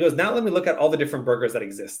 And it goes, now let me look at all the different burgers that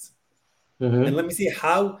exist. And let me see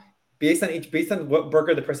how, based on what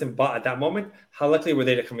burger the person bought at that moment, how likely were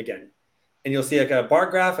they to come again. And you'll see like a bar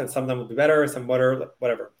graph, and some of them will be better, some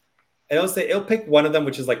whatever. And it'll pick one of them,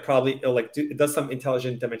 which is like probably it does some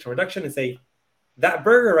intelligent dimensional reduction and say that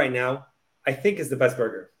burger right now I think is the best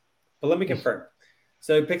burger, but let me confirm.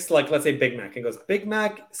 So it picks like, let's say Big Mac, and goes, Big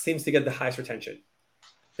Mac seems to get the highest retention.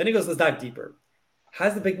 Then it goes, let's dive deeper.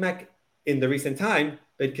 Has the Big Mac in the recent time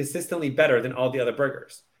been consistently better than all the other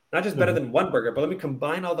burgers? Not just better than one burger, but let me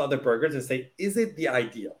combine all the other burgers and say, is it the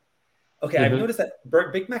ideal? Okay, I've noticed that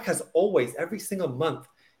Big Mac has always, every single month,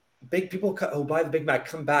 people who buy the Big Mac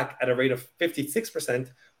come back at a rate of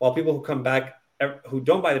 56%, while people who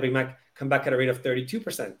don't buy the Big Mac come back at a rate of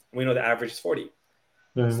 32%. And we know the average is 40.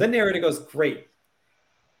 So then narrator goes, great.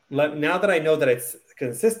 Now that I know that it's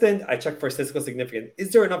consistent, I check for statistical significance.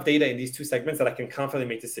 Is there enough data in these 2 segments that I can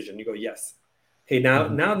confidently make a decision? You go, yes. Okay, now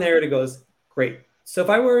narrator goes, great. So if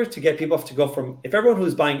I were to get people to go from, if everyone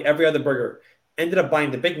who's buying every other burger ended up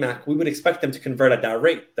buying the Big Mac, we would expect them to convert at that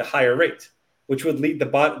rate, the higher rate, which would lead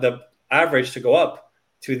the average to go up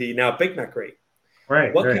to the now Big Mac rate.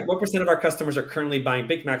 Right. What percent of our customers are currently buying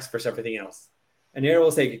Big Macs versus everything else? And here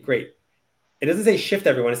will say, great. It doesn't say shift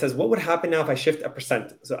everyone. It says, what would happen now if I shift a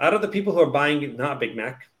percent? So out of the people who are buying not Big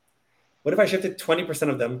Mac, what if I shifted 20%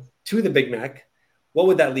 of them to the Big Mac? What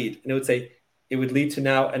would that lead? And it would say, it would lead to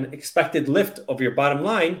now an expected lift of your bottom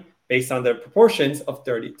line based on the proportions of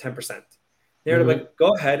 10%. They're like,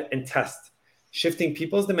 go ahead and test shifting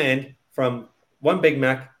people's demand from one Big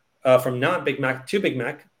Mac, from not Big Mac to Big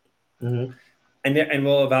Mac, and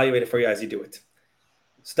we'll evaluate it for you as you do it.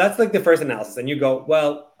 So that's like the first analysis. And you go,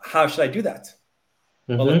 well, how should I do that?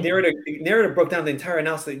 Well, the narrator broke down the entire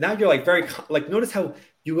analysis. Now you're like notice how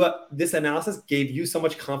this analysis gave you so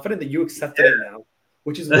much confidence that you accepted it now,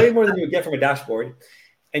 which is way more than you would get from a dashboard.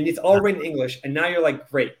 And it's all written in English. And now you're like,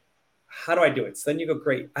 great, how do I do it? So then you go,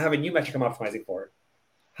 great, I have a new metric I'm optimizing for.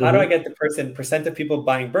 How do I get the percent of people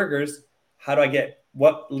buying burgers? How do I get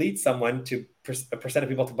what leads someone to a percent of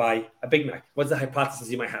people to buy a Big Mac? What's the hypothesis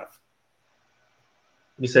you might have?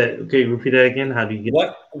 You said, okay, repeat that again. How do you get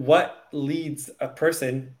what leads a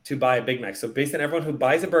person to buy a Big Mac? So based on everyone who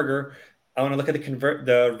buys a burger, I want to look at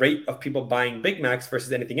the rate of people buying Big Macs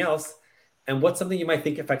versus anything else. And what's something you might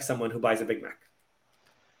think affects someone who buys a Big Mac?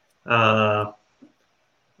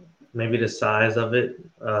 Maybe the size of it.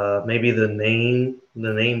 Maybe the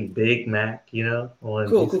name Big Mac,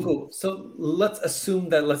 Cool. So let's assume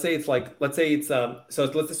that, let's say let's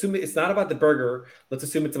assume it's not about the burger. Let's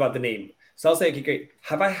assume it's about the name. So I'll say, okay, great.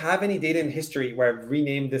 Have any data in history where I've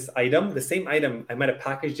renamed this item, the same item, I might have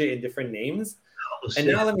packaged it in different names. And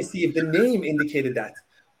now let me see if the name indicated that.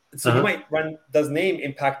 So you might run, does name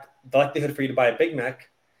impact the likelihood for you to buy a Big Mac?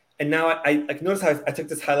 And now I notice how I took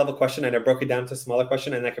this high level question and I broke it down to a smaller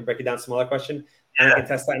question, and I can break it down to a smaller question, and I can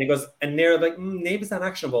test that. And it goes, and they're like, name is not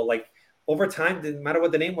actionable. Like over time, no matter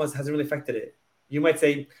what the name was, hasn't really affected it. You might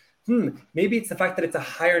say, maybe it's the fact that it's a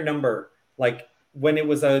higher number. Like when it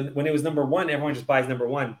was number 1, everyone just buys number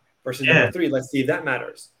 1 versus number 3. Let's see if that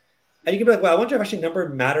matters. And you can be like, well, I wonder if actually number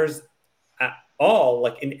matters at all,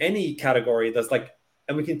 like in any category. That's like,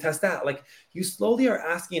 and we can test that. Like you slowly are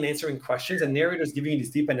asking and answering questions, and narrator is giving you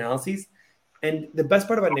these deep analyses. And the best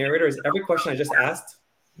part about narrator is every question I just asked.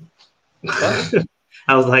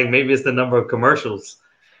 I was like, maybe it's the number of commercials.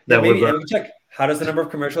 that maybe, was and we check, how does the number of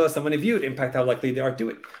commercials that someone viewed impact how likely they are to do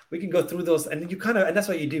it? We can go through those, and and that's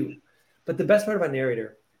what you do. But the best part about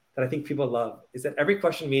Narrator that I think people love is that every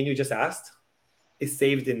question me and you just asked is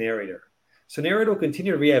saved in Narrator. So Narrator will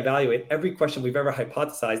continue to reevaluate every question we've ever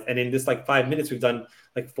hypothesized. And in this 5 minutes, we've done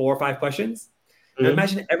 4 or 5 questions. Now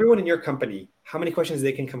imagine everyone in your company, how many questions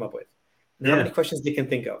they can come up with and how many questions they can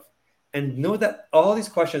think of. And know that all these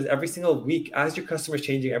questions every single week, as your customer is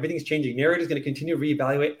changing, everything's changing. Narrator is going to continue to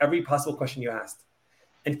reevaluate every possible question you asked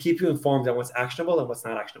and keep you informed on what's actionable and what's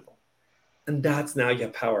not actionable. And that's now you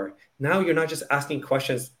have power. Now you're not just asking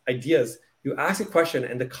questions, ideas. You ask a question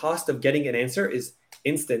and the cost of getting an answer is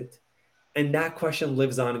instant. And that question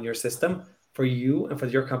lives on in your system for you and for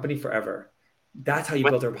your company forever. That's how you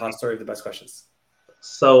build a repository of the best questions.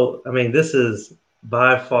 So, I mean, this is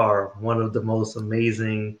by far one of the most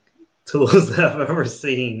amazing tools I've ever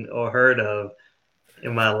seen or heard of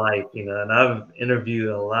in my life, and I've interviewed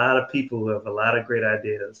a lot of people who have a lot of great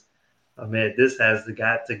ideas. I mean, this has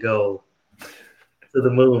got to go to the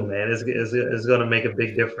moon, man. It's going to make a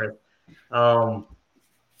big difference.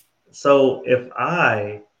 So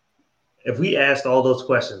if we asked all those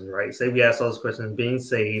questions, right? Say we asked all those questions being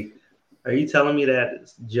saved, are you telling me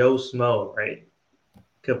that Joe Smo, right,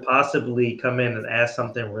 could possibly come in and ask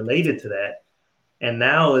something related to that? And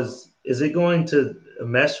now is it going to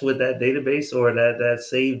mesh with that database or that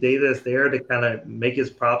saved data is there to kind of make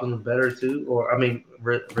his problems better too? Or, I mean,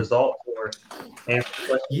 result or answer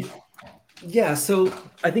questions? Yeah. So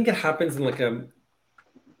I think it happens in I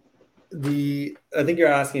think you're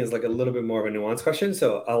asking is a little bit more of a nuanced question.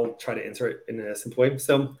 So I'll try to answer it in a simple way.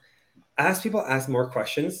 So as people ask more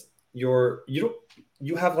questions, you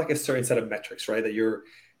have a certain set of metrics, right? That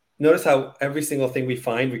notice how every single thing we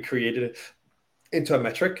find, we created into a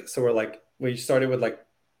metric. So we started with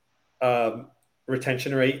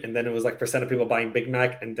retention rate, and then it was percent of people buying Big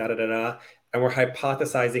Mac and and we're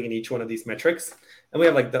hypothesizing in each one of these metrics. And we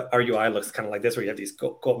have our UI looks kind of like this, where you have these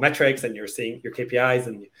gold metrics and you're seeing your KPIs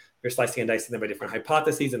and you're slicing and dicing them by different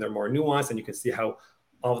hypotheses, and they're more nuanced, and you can see how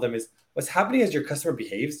all of them is. What's happening as your customer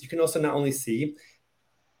behaves, you can also not only see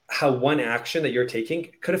how one action that you're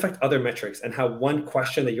taking could affect other metrics, and how one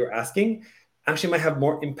question that you're asking actually might have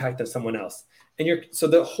more impact than someone else. And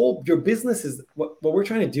your business is what we're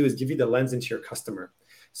trying to do is give you the lens into your customer.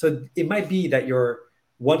 So it might be that your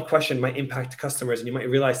one question might impact customers, and you might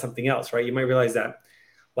realize something else, right? You might realize that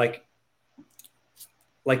like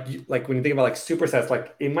when you think about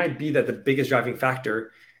supersets, it might be that the biggest driving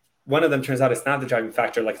factor, one of them turns out it's not the driving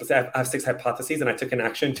factor. Let's say I have 6 hypotheses and I took an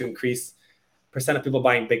action to increase percent of people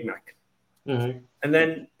buying Big Mac. Mm-hmm. And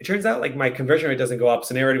then it turns out my conversion rate doesn't go up.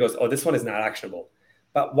 So Narrator goes, oh, this one is not actionable.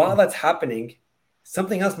 But while that's happening,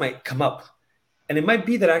 something else might come up. And it might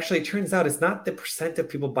be that actually it turns out it's not the percent of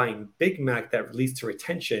people buying Big Mac that leads to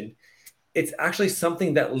retention. It's actually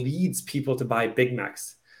something that leads people to buy Big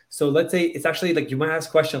Macs. So let's say it's actually you might ask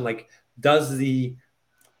a question does the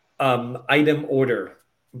item order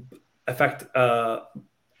affect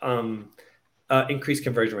increased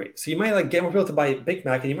conversion rate? So you might get more people to buy Big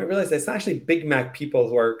Mac, and you might realize that it's not actually Big Mac people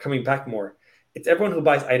who are coming back more. It's everyone who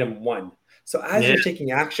buys item 1. So as you're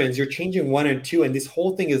taking actions, you're changing 1 and 2, and this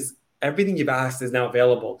whole thing is everything you've asked is now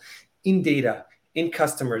available in data, in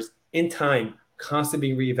customers, in time,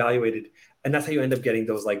 constantly being reevaluated. And that's how you end up getting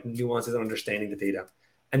those nuances and understanding the data.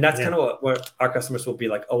 And that's kind of what our customers will be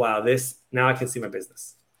like, oh, wow, now I can see my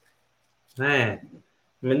business. Man,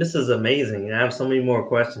 I mean, this is amazing. I have so many more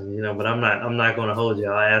questions, but I'm not going to hold you.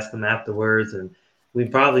 I'll ask them afterwards, and we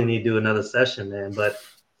probably need to do another session, man. But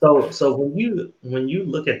so when you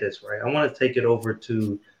look at this, right, I want to take it over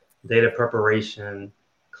to data preparation,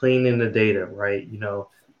 cleaning the data, right?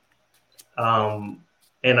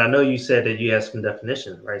 And I know you said that you have some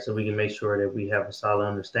definitions, right? So we can make sure that we have a solid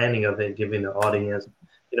understanding of it, giving the audience,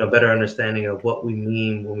 better understanding of what we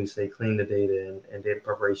mean when we say clean the data and data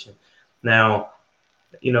preparation. Now,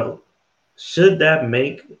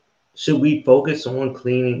 should we focus on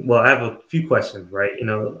cleaning? Well, I have a few questions, right?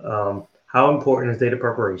 How important is data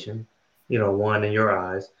preparation? One, in your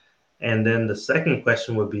eyes. And then the second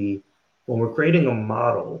question would be, when we're creating a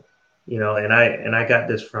model, and I got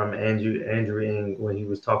this from Andrew Ng when he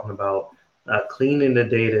was talking about cleaning the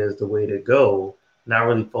data is the way to go, not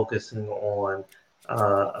really focusing on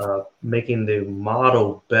making the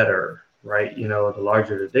model better, right? The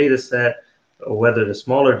larger the data set, or whether the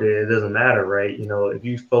smaller data, it doesn't matter, right? If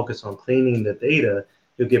you focus on cleaning the data,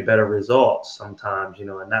 you'll get better results sometimes, and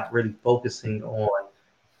not really focusing on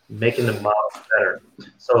making the model better.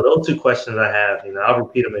 So those 2 questions I have, I'll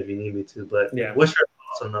repeat them if you need me to, but what's your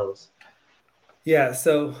thoughts on those? Yeah,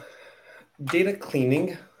 so data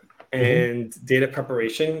cleaning and data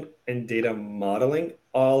preparation and data modeling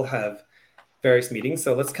all have various meanings.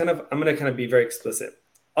 So I'm going to kind of be very explicit.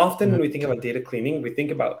 Often when we think about data cleaning, we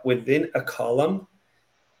think about within a column,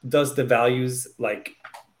 does the values like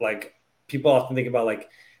people often think about like,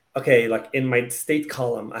 okay, like in my state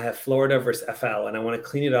column, I have Florida versus FL, and I want to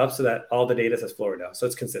clean it up so that all the data says Florida, so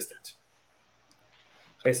it's consistent.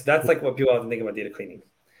 Okay, so that's like what people often think about data cleaning.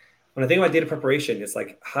 When I think about data preparation, it's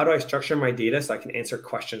like, how do I structure my data so I can answer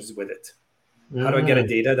questions with it? How do I get a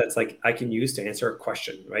data that's like I can use to answer a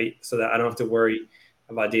question, right? So that I don't have to worry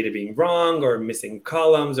about data being wrong or missing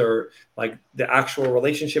columns, or like the actual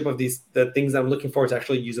relationship of the things I'm looking for is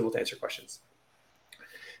actually usable to answer questions.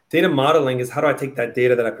 Data modeling is how do I take that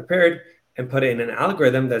data that I prepared and put it in an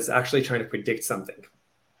algorithm that's actually trying to predict something.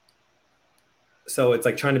 So it's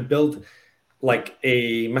like trying to build like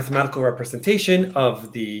a mathematical representation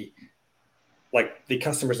of the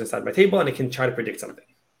customers inside my table, and it can try to predict something.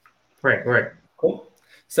 Right. Cool.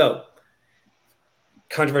 So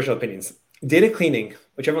controversial opinions. Data cleaning,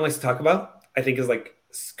 which everyone likes to talk about, I think is like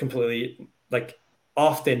completely like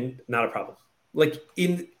often not a problem. Like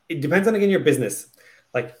it depends on, again, your business.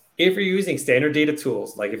 Like if you're using standard data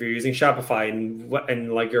tools, like if you're using Shopify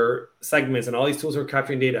and like your segments and all these tools are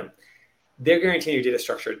capturing data, they're guaranteeing your data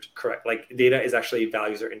structured correct. Like data is actually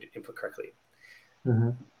values are input correctly.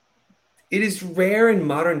 It is rare in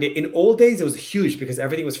modern day. In old days, it was huge because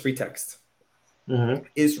everything was free text.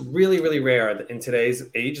 It's really, really rare in today's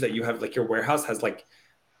age that you have like your warehouse has like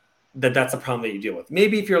that's a problem that you deal with.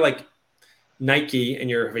 Maybe if you're like Nike and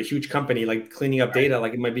you're a huge company, like cleaning up data,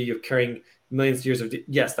 like it might be you're carrying millions of years of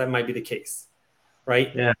yes, that might be the case,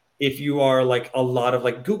 right? Yeah. If you are like a lot of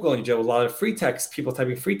like Google and you have a lot of free text, people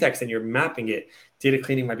typing free text and you're mapping it, data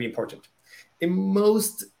cleaning might be important. In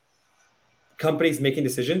most companies making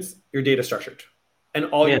decisions, your data structured, and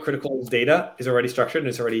all your critical data is already structured and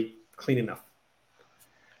it's already clean enough.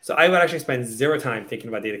 So I would actually spend zero time thinking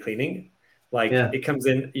about data cleaning. Like it comes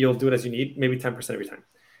in, you'll do it as you need, maybe 10% every time.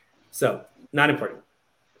 So not important.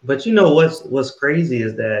 But you know what's crazy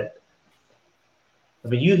is that, I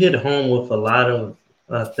mean, you hit home with a lot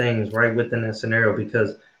of things right within that scenario,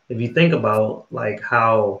 because if you think about like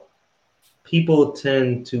how people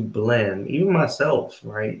tend to blend, even myself,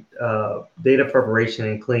 right? Data preparation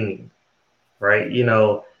and cleaning, right? You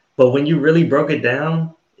know, but when you really broke it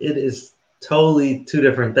down, it is totally two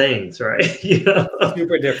different things, right? You know,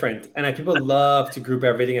 super different. And people love to group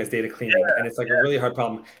everything as data cleaning, and it's like a really hard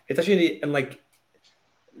problem. It's actually and like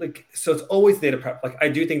so it's always data prep. Like I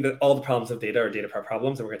do think that all the problems of data are data prep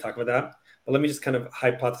problems, and we're gonna talk about that. But let me just kind of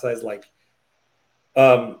hypothesize like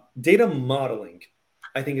data modeling,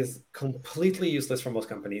 I think, is completely useless for most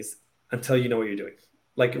companies until you know what you're doing.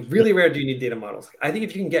 Like really rare do you need data models. I think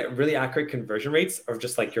if you can get really accurate conversion rates of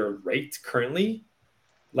just like your rate currently,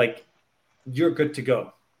 like you're good to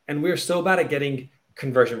go. And we're so bad at getting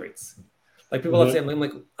conversion rates. Like people love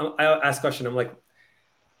saying, I ask a question, I'm like,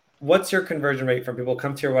 what's your conversion rate from people who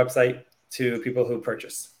come to your website to people who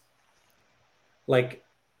purchase? Like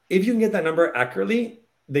if you can get that number accurately,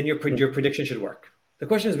 then your prediction should work. The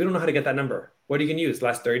question is, we don't know how to get that number. What are you going to use?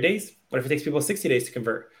 Last 30 days? What if it takes people 60 days to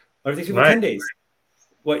convert? What if it takes people 10 days?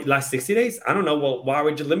 What, last 60 days? I don't know. Well, why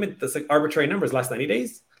would you limit this like arbitrary numbers? Last 90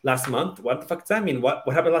 days? Last month? What the fuck does that mean? What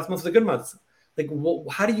happened last month was a good month? Like,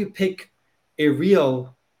 how do you pick a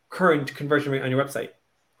real current conversion rate on your website?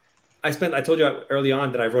 I told you early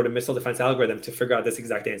on that I wrote a missile defense algorithm to figure out this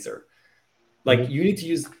exact answer. Like you need to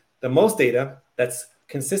use the most data that's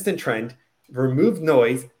consistent trend, remove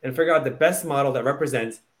noise, and figure out the best model that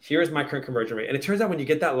represents, here's my current conversion rate. And it turns out when you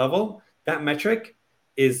get that level, that metric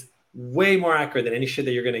is way more accurate than any shit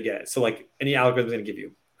that you're going to get. So like any algorithm is going to give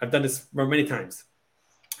you. I've done this many times.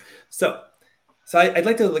 So I'd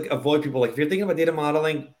like to like avoid people, like if you're thinking about data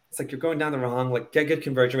modeling, it's like you're going down the wrong, like get good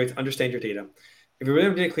conversion rates, understand your data. If you're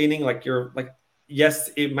really data cleaning, like you're like, yes,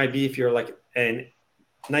 it might be if you're like an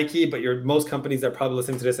Nike, but most companies that are probably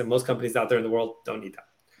listening to this and most companies out there in the world don't need that.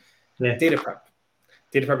 Yeah. Data prep.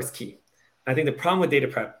 Data prep is key. I think the problem with data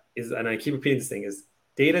prep is, and I keep repeating this thing, is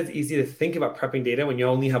data is easy to think about prepping data when you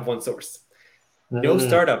only have one source. No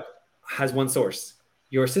startup has one source.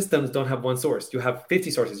 Your systems don't have one source. You have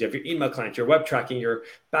 50 sources. You have your email client, your web tracking, your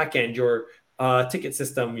backend, your ticket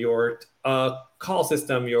system, your call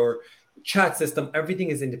system, your chat system. Everything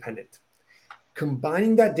is independent.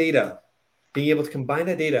 Combining that data, being able to combine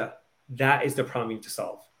that data, that is the problem you need to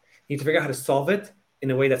solve. You need to figure out how to solve it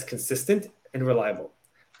in a way that's consistent and reliable.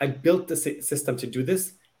 I built the system to do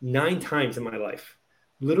this 9 times in my life.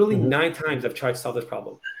 Literally 9 times I've tried to solve this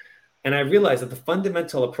problem. And I realized that the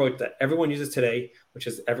fundamental approach that everyone uses today, which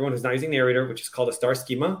is everyone who's not using Narrator, which is called a star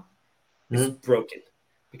schema, is broken.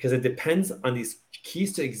 because it depends on these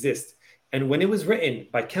keys to exist. And when it was written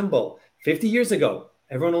by Kimball 50 years ago,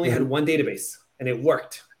 everyone only had one database and it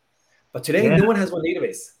worked. But today, no one has one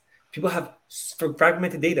database. People have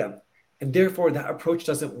fragmented data, and therefore that approach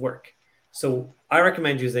doesn't work. So I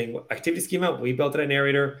recommend using Activity Schema. We built it at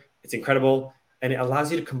Narrator. It's incredible. And it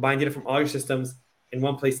allows you to combine data from all your systems in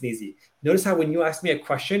one place and easy. Notice how when you asked me a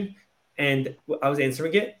question and I was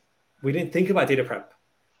answering it, we didn't think about data prep.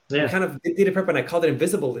 We kind of did data prep, and I called it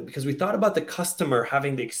invisible because we thought about the customer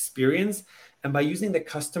having the experience. And by using the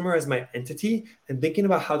customer as my entity and thinking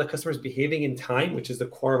about how the customer is behaving in time, which is the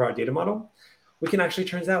core of our data model, we can actually,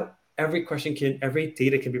 turns out, every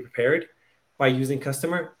data can be prepared by using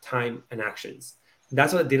customer, time, and actions. And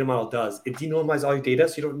that's what the data model does. It denormalizes all your data,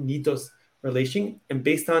 so you don't need those relations. And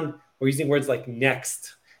based on, we're using words like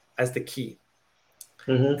next as the key.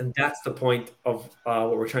 And that's the point of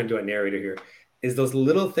what we're trying to do at Narrator here, is those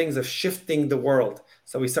little things of shifting the world.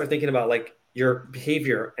 So we start thinking about like your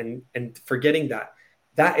behavior and forgetting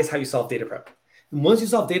that is how you solve data prep. And once you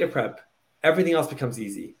solve data prep, everything else becomes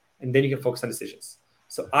easy. And then you can focus on decisions.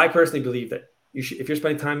 So I personally believe that you should, if your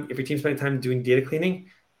team's spending time doing data cleaning,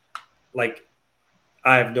 like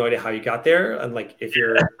I have no idea how you got there. And like, it's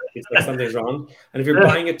like something's wrong. And if you're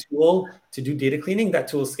buying a tool to do data cleaning, that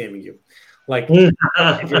tool is scamming you. Like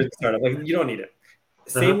if you're a startup, like you don't need it.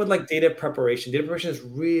 Same with like data preparation. Data preparation is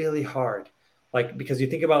really hard. Like, because you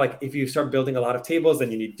think about like, if you start building a lot of tables,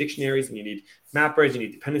 then you need dictionaries and you need mappers, you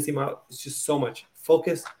need dependency model. It's just so much.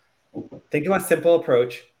 Focus. Think about simple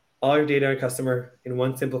approach. All your data and customer in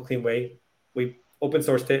one simple, clean way. We open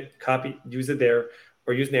sourced it, copy, use it there,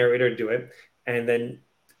 or use Narrator to do it. And then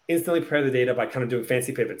instantly prepare the data by kind of doing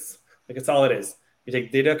fancy pivots. Like, it's all it is. You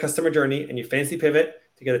take data customer journey and you fancy pivot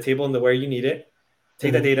to get a table in the where you need it.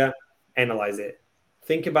 Take that data, analyze it.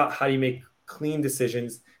 Think about how you make clean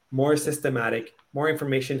decisions, more systematic, more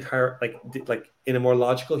information, like in a more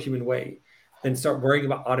logical human way. Then start worrying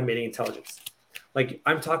about automating intelligence. Like,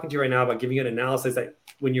 I'm talking to you right now about giving you an analysis that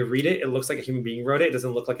when you read it, it looks like a human being wrote it. It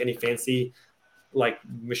doesn't look like any fancy, like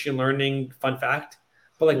machine learning fun fact.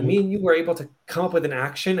 But like me and you were able to come up with an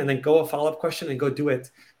action and then go a follow-up question and go do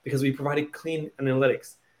it because we provided clean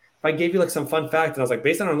analytics. If I gave you like some fun fact and I was like,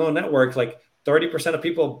 based on our neural network, like 30% of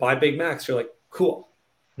people buy Big Macs, you're like, cool.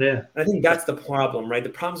 Yeah. And I think that's the problem, right? The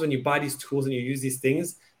problem is when you buy these tools and you use these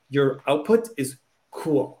things, your output is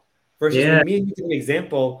cool. Versus when me and you did an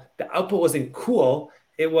example, the output wasn't cool.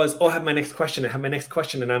 It was, oh, I have my next question. I have my next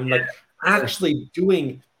question. And I'm like actually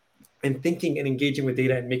doing and thinking and engaging with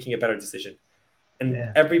data and making a better decision. And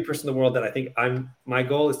every person in the world that I think my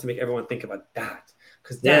goal is to make everyone think about that,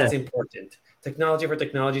 because that's important. Technology for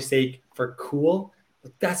technology's sake, for cool,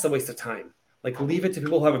 that's a waste of time. Like, leave it to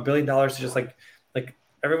people who have $1 billion to just like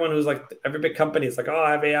everyone who's like, every big company is like, oh,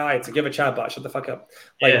 I have AI, it's a give a chatbot, shut the fuck up.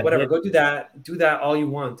 Like, whatever, go do that all you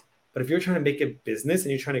want. But if you're trying to make a business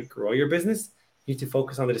and you're trying to grow your business, you need to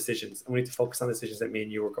focus on the decisions. And we need to focus on the decisions that me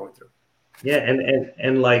and you were going through. Yeah,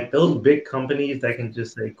 and like those big companies that can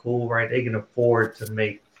just say cool, right? They can afford to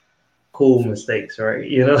make cool mistakes, right?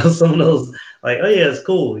 You know, some of those like, oh yeah, it's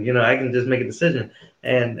cool. You know, I can just make a decision,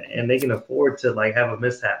 and they can afford to like have a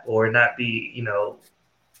mishap or not be,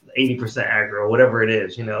 80% accurate or whatever it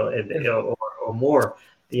is, or more.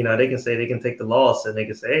 You know, they can say they can take the loss and they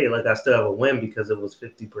can say, hey, look, I still have a win because it was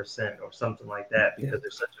 50% or something like that. Because they're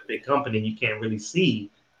such a big company, you can't really see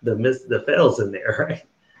the fails in there, right?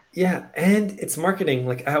 Yeah, and it's marketing.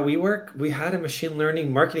 Like at WeWork, we had a machine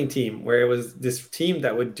learning marketing team where it was this team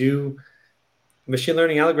that would do machine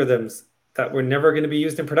learning algorithms that were never going to be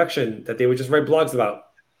used in production, that they would just write blogs about.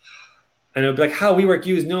 And it would be like, how WeWork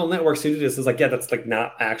use neural networks to do this. It's like, yeah, that's like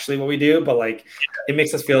not actually what we do, but like it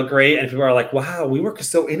makes us feel great. And people are like, wow, WeWork is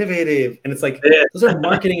so innovative. And it's like, those are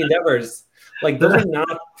marketing endeavors. Like, those are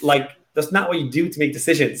not like, that's not what you do to make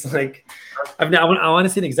decisions. Like, I want to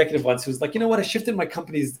see an executive once who's like, you know what, I shifted my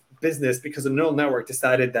company's business because a neural network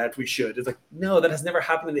decided that we should. It's like, no, that has never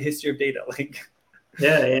happened in the history of data. Like,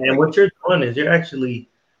 and what you're doing is you're actually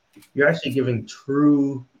giving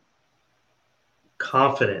true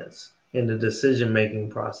confidence in the decision-making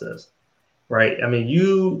process, right? I mean,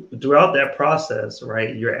 you throughout that process,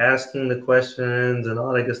 right? You're asking the questions and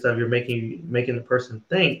all that good stuff. You're making the person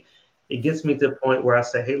think. It gets me to the point where I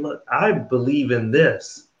say, hey, look, I believe in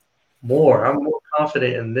this more. I'm more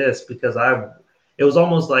confident in this because it was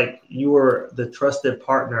almost like you were the trusted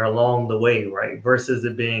partner along the way, right? Versus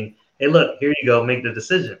it being, hey, look, here you go, make the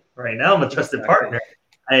decision. Right now, I'm a trusted partner.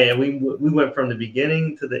 And we went from the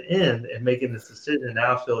beginning to the end and making this decision.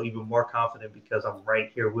 Now I feel even more confident because I'm right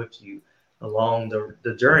here with you along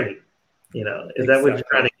the journey. Is that what you're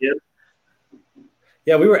trying to give?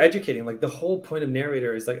 Yeah, we were educating. Like the whole point of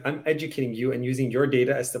Narrator is like I'm educating you and using your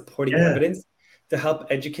data as supporting Yeah, evidence to help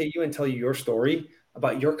educate you and tell you your story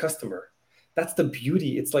about your customer. That's the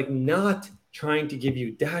beauty. It's like not trying to give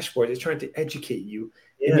you dashboards, it's trying to educate you.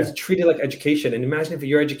 And you have yeah, to treat it like education. And imagine if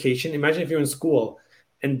your education, imagine if you're in school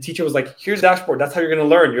and the teacher was like, here's a dashboard, that's how you're gonna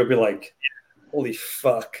learn. You'll be like, holy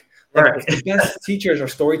fuck. Like right. the best teachers are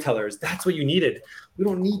storytellers. That's what you needed. We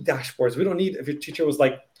don't need dashboards. We don't need if your teacher was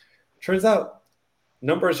like, turns out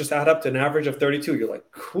numbers just add up to an average of 32. You're like,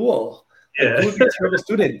 cool. Like Yeah, you would be a terrible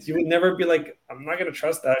student. You would never be like, I'm not gonna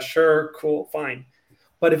trust that. Sure, cool, fine.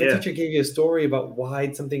 But if a yeah, teacher gave you a story about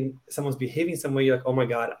why someone's behaving some way, you're like, oh my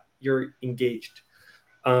God, you're engaged.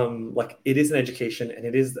 Like it is an education and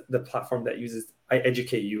it is the platform that uses I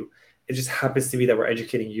educate you. It just happens to be that we're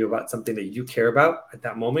educating you about something that you care about at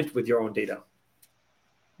that moment with your own data.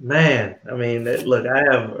 man. I mean, look, I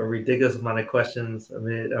have a ridiculous amount of questions.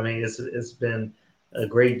 It's been a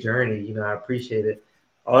great journey. I appreciate it.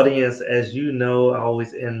 Audience, as you know, I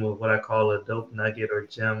always end with what I call a dope nugget or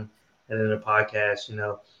gem, and in a podcast.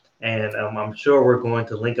 And I'm sure we're going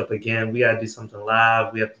to link up again. We got to do something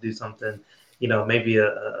live. We have to do something. Maybe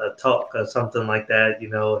a talk or something like that.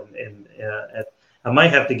 I might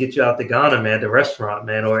have to get you out to Ghana, man, the restaurant,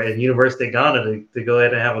 man, or at University of Ghana to go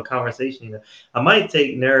ahead and have a conversation. I might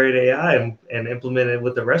take Narrate AI and implement it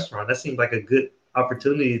with the restaurant. That seems like a good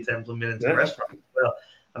opportunity to implement into Yeah. restaurant as well.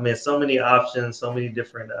 I mean, so many options, so many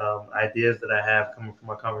different ideas that I have coming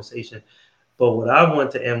from our conversation. But what I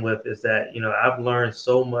want to end with is that, I've learned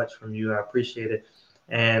so much from you. I appreciate it.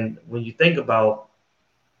 And when you think about,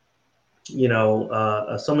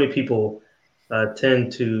 so many people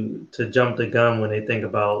tend to jump the gun when they think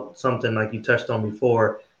about something like you touched on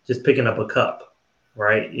before, just picking up a cup,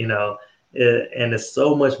 right? And there's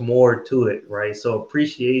so much more to it, right? So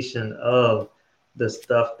appreciation of the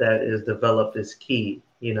stuff that is developed is key,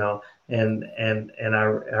 and I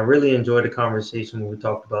really enjoyed the conversation when we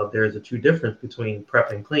talked about there's a true difference between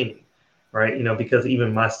prep and cleaning, right? Because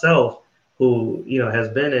even myself, who has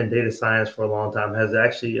been in data science for a long time, has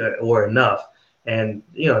actually or enough, and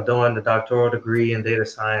doing the doctoral degree in data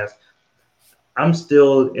science, I'm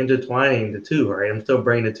still intertwining the two, right? I'm still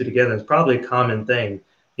bringing the two together. It's probably a common thing,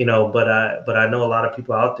 but I know a lot of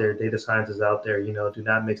people out there, data scientists out there, do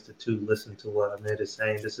not mix the two. Listen to what Amit is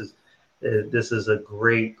saying. This is a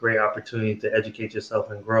great opportunity to educate yourself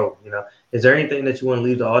and grow. Is there anything that you want to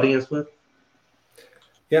leave the audience with?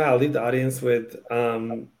 Yeah, I'll leave the audience with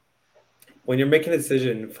when you're making a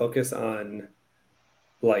decision, focus on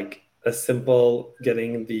like a simple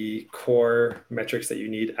getting the core metrics that you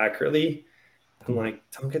need accurately. And like,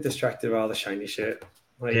 don't get distracted by all the shiny shit.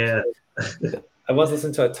 Like, Yeah, I once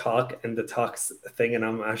listened to a talk and the talks thing, and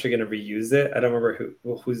I'm actually going to reuse it. I don't remember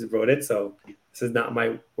who's wrote it, so this is not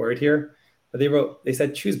my word here. But they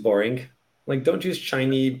said choose boring. Like, don't choose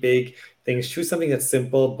shiny, big things. Choose something that's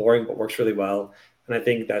simple, boring, but works really well. And I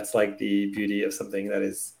think that's like the beauty of something that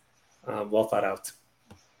is well thought out.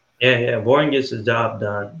 yeah. Boring gets the job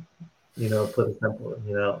done. Put it simple.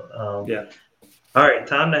 Yeah. All right,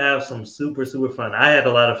 time to have some super fun. I had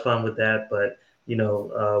a lot of fun with that, but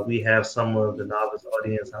we have some of the novice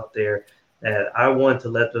audience out there that I want to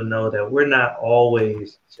let them know that we're not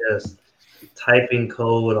always just typing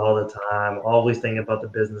code all the time, always thinking about the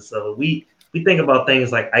business of it. We think about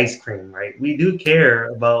things like ice cream, right? We do care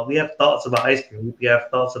about. We have thoughts about ice cream. We have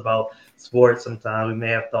thoughts about sports. Sometimes we may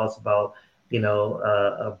have thoughts about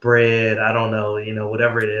bread. I don't know,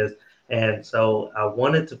 whatever it is. And so I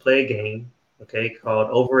wanted to play a game, okay, called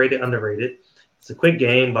Overrated Underrated. It's a quick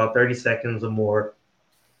game, about 30 seconds or more.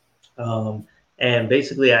 Um, and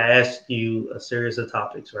basically, I asked you a series of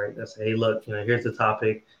topics, right? I say, hey, look, here's the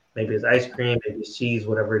topic. Maybe it's ice cream, maybe it's cheese,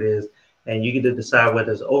 whatever it is. And you get to decide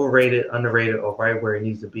whether it's overrated, underrated, or right where it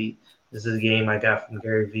needs to be. This is a game I got from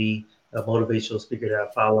Gary Vee, a motivational speaker that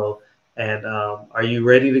I follow. And are you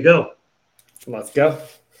ready to go? Let's go.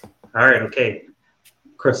 All right, okay.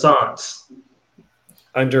 Croissants,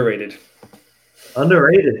 Underrated.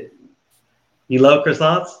 underrated. You love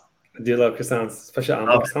croissants? I do love croissants, especially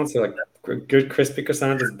almond Oh, croissants. They're like good crispy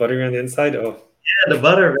croissants, just buttery on the inside. Oh, yeah, the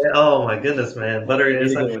butter, man. Oh my goodness, man. Butter you need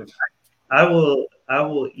a inside. good one. I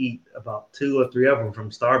will eat about 2 or 3 of them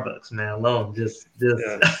from Starbucks, man, alone. Just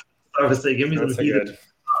Yeah, Starbucks say, give me some that's so heated good.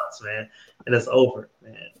 croissants, man, and it's over,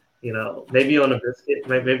 man. Maybe on a biscuit,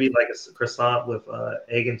 maybe like a croissant with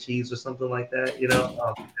egg and cheese or something like that.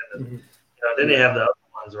 Mhm. Then they Yeah. have the other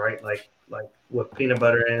ones, right? Like with peanut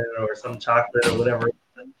butter in it or some chocolate or whatever.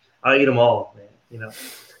 I'll eat them all,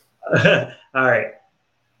 man. All right,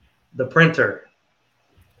 the printer.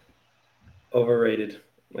 Overrated.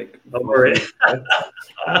 Like, over it.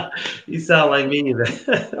 You sound like me. It's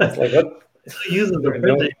like, what? Uses the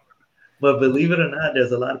printer. But believe it or not,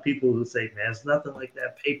 there's a lot of people who say, man, it's nothing like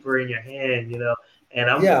that paper in your hand, And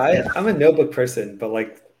I'm a notebook person, but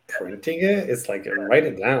like printing it, it's like write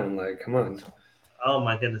it down. Like, come on. Oh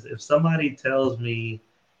my goodness. If somebody tells me,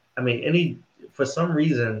 for some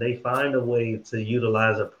reason, they find a way to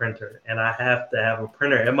utilize a printer, and I have to have a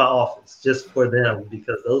printer in my office just for them,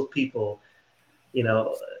 because those people,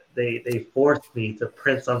 they force me to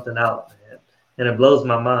print something out, man, and it blows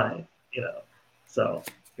my mind, So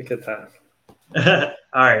Look at that.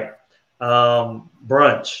 All right.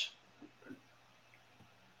 Brunch.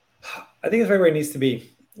 I think it's right where it needs to be.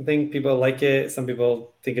 I think people like it. Some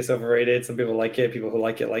people think it's overrated. Some people like it. People who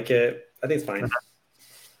like it like it. I think it's fine.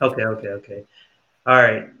 Okay. All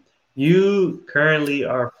right. You currently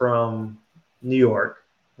are from New York,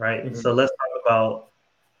 right? Mm-hmm. So let's talk about,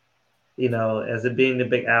 as it being the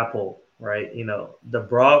Big Apple, right? The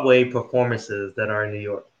Broadway performances that are in New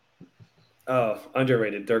York. Oh,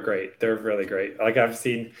 underrated. They're great. They're really great. Like, I've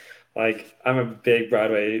seen, like, I'm a big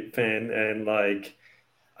Broadway fan, and like,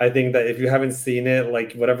 I think that if you haven't seen it,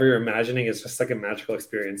 like, whatever you're imagining is just like a magical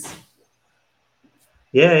experience.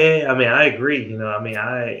 Yeah. I mean, I agree.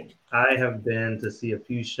 I have been to see a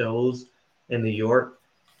few shows in New York,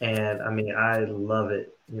 and I mean, I love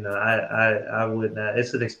it. I would not.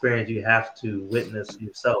 It's an experience you have to witness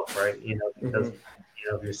yourself, right? Because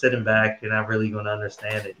if you're sitting back, you're not really going to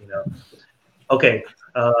understand it. Okay,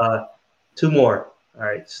 2 more. All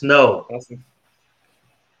right, snow. Awesome.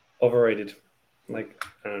 Overrated. Like,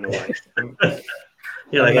 I don't know why.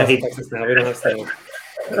 You're like, I hate Texas now. We don't have snow.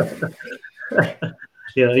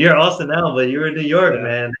 You're Austin now, but you were in New York,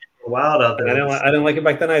 man. Wild out there. I didn't like it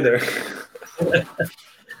back then either.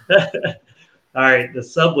 All right, the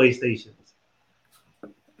subway stations.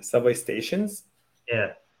 Subway stations?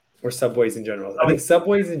 Yeah. Or subways in general? I think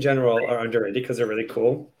subways in general are underrated because they're really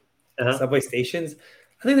cool. Subway stations,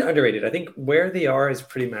 I think they're underrated. I think where they are is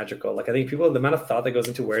pretty magical. Like, I think the amount of thought that goes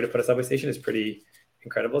into where to put a subway station is pretty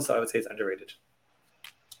incredible. So I would say it's underrated.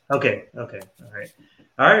 Okay. All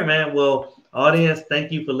right, man. Well, audience,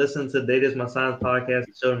 thank you for listening to Data is My Science podcast,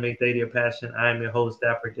 the show to make data your passion. I am your host,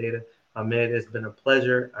 Dapper Data. Ahmed, it's been a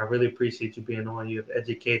pleasure. I really appreciate you being on. You have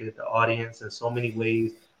educated the audience in so many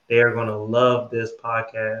ways. They are going to love this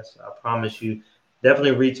podcast. I promise you.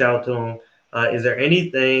 Definitely reach out to them. Is there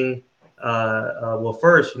anything? Well,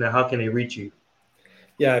 first, how can they reach you?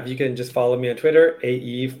 Yeah, if you can just follow me on Twitter,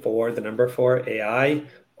 AE4AI,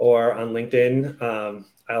 or on LinkedIn.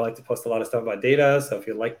 I like to post a lot of stuff about data. So if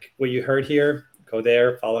you like what you heard here, go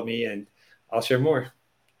there, follow me, and I'll share more.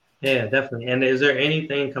 Yeah, definitely. And is there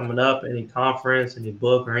anything coming up, any conference, any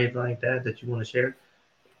book, or anything like that you want to share?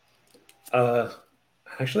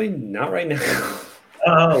 Actually, not right now.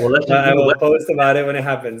 Oh, well, I will post about it when it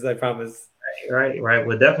happens. I promise. Right.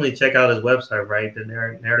 Well, definitely check out his website, right? The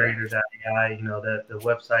narrator.ai, the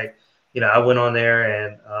website, I went on there,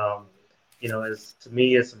 and, to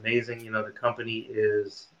me, it's amazing. The company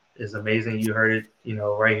is amazing. You heard it,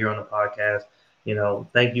 right here on the podcast.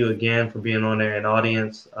 Thank you again for being on there. And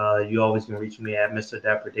audience, you always can reach me at Mr.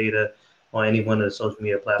 Dapper Data on any one of the social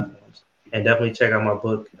media platforms. And definitely check out my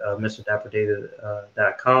book,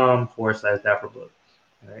 MrDapperData.com/Dapper book.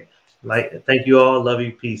 All right. Thank you all. Love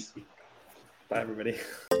you. Peace. Bye, everybody.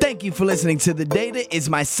 Thank you for listening to the Data is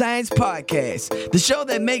My Science podcast, the show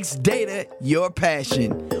that makes data your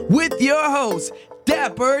passion, with your host,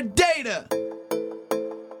 Dapper Data.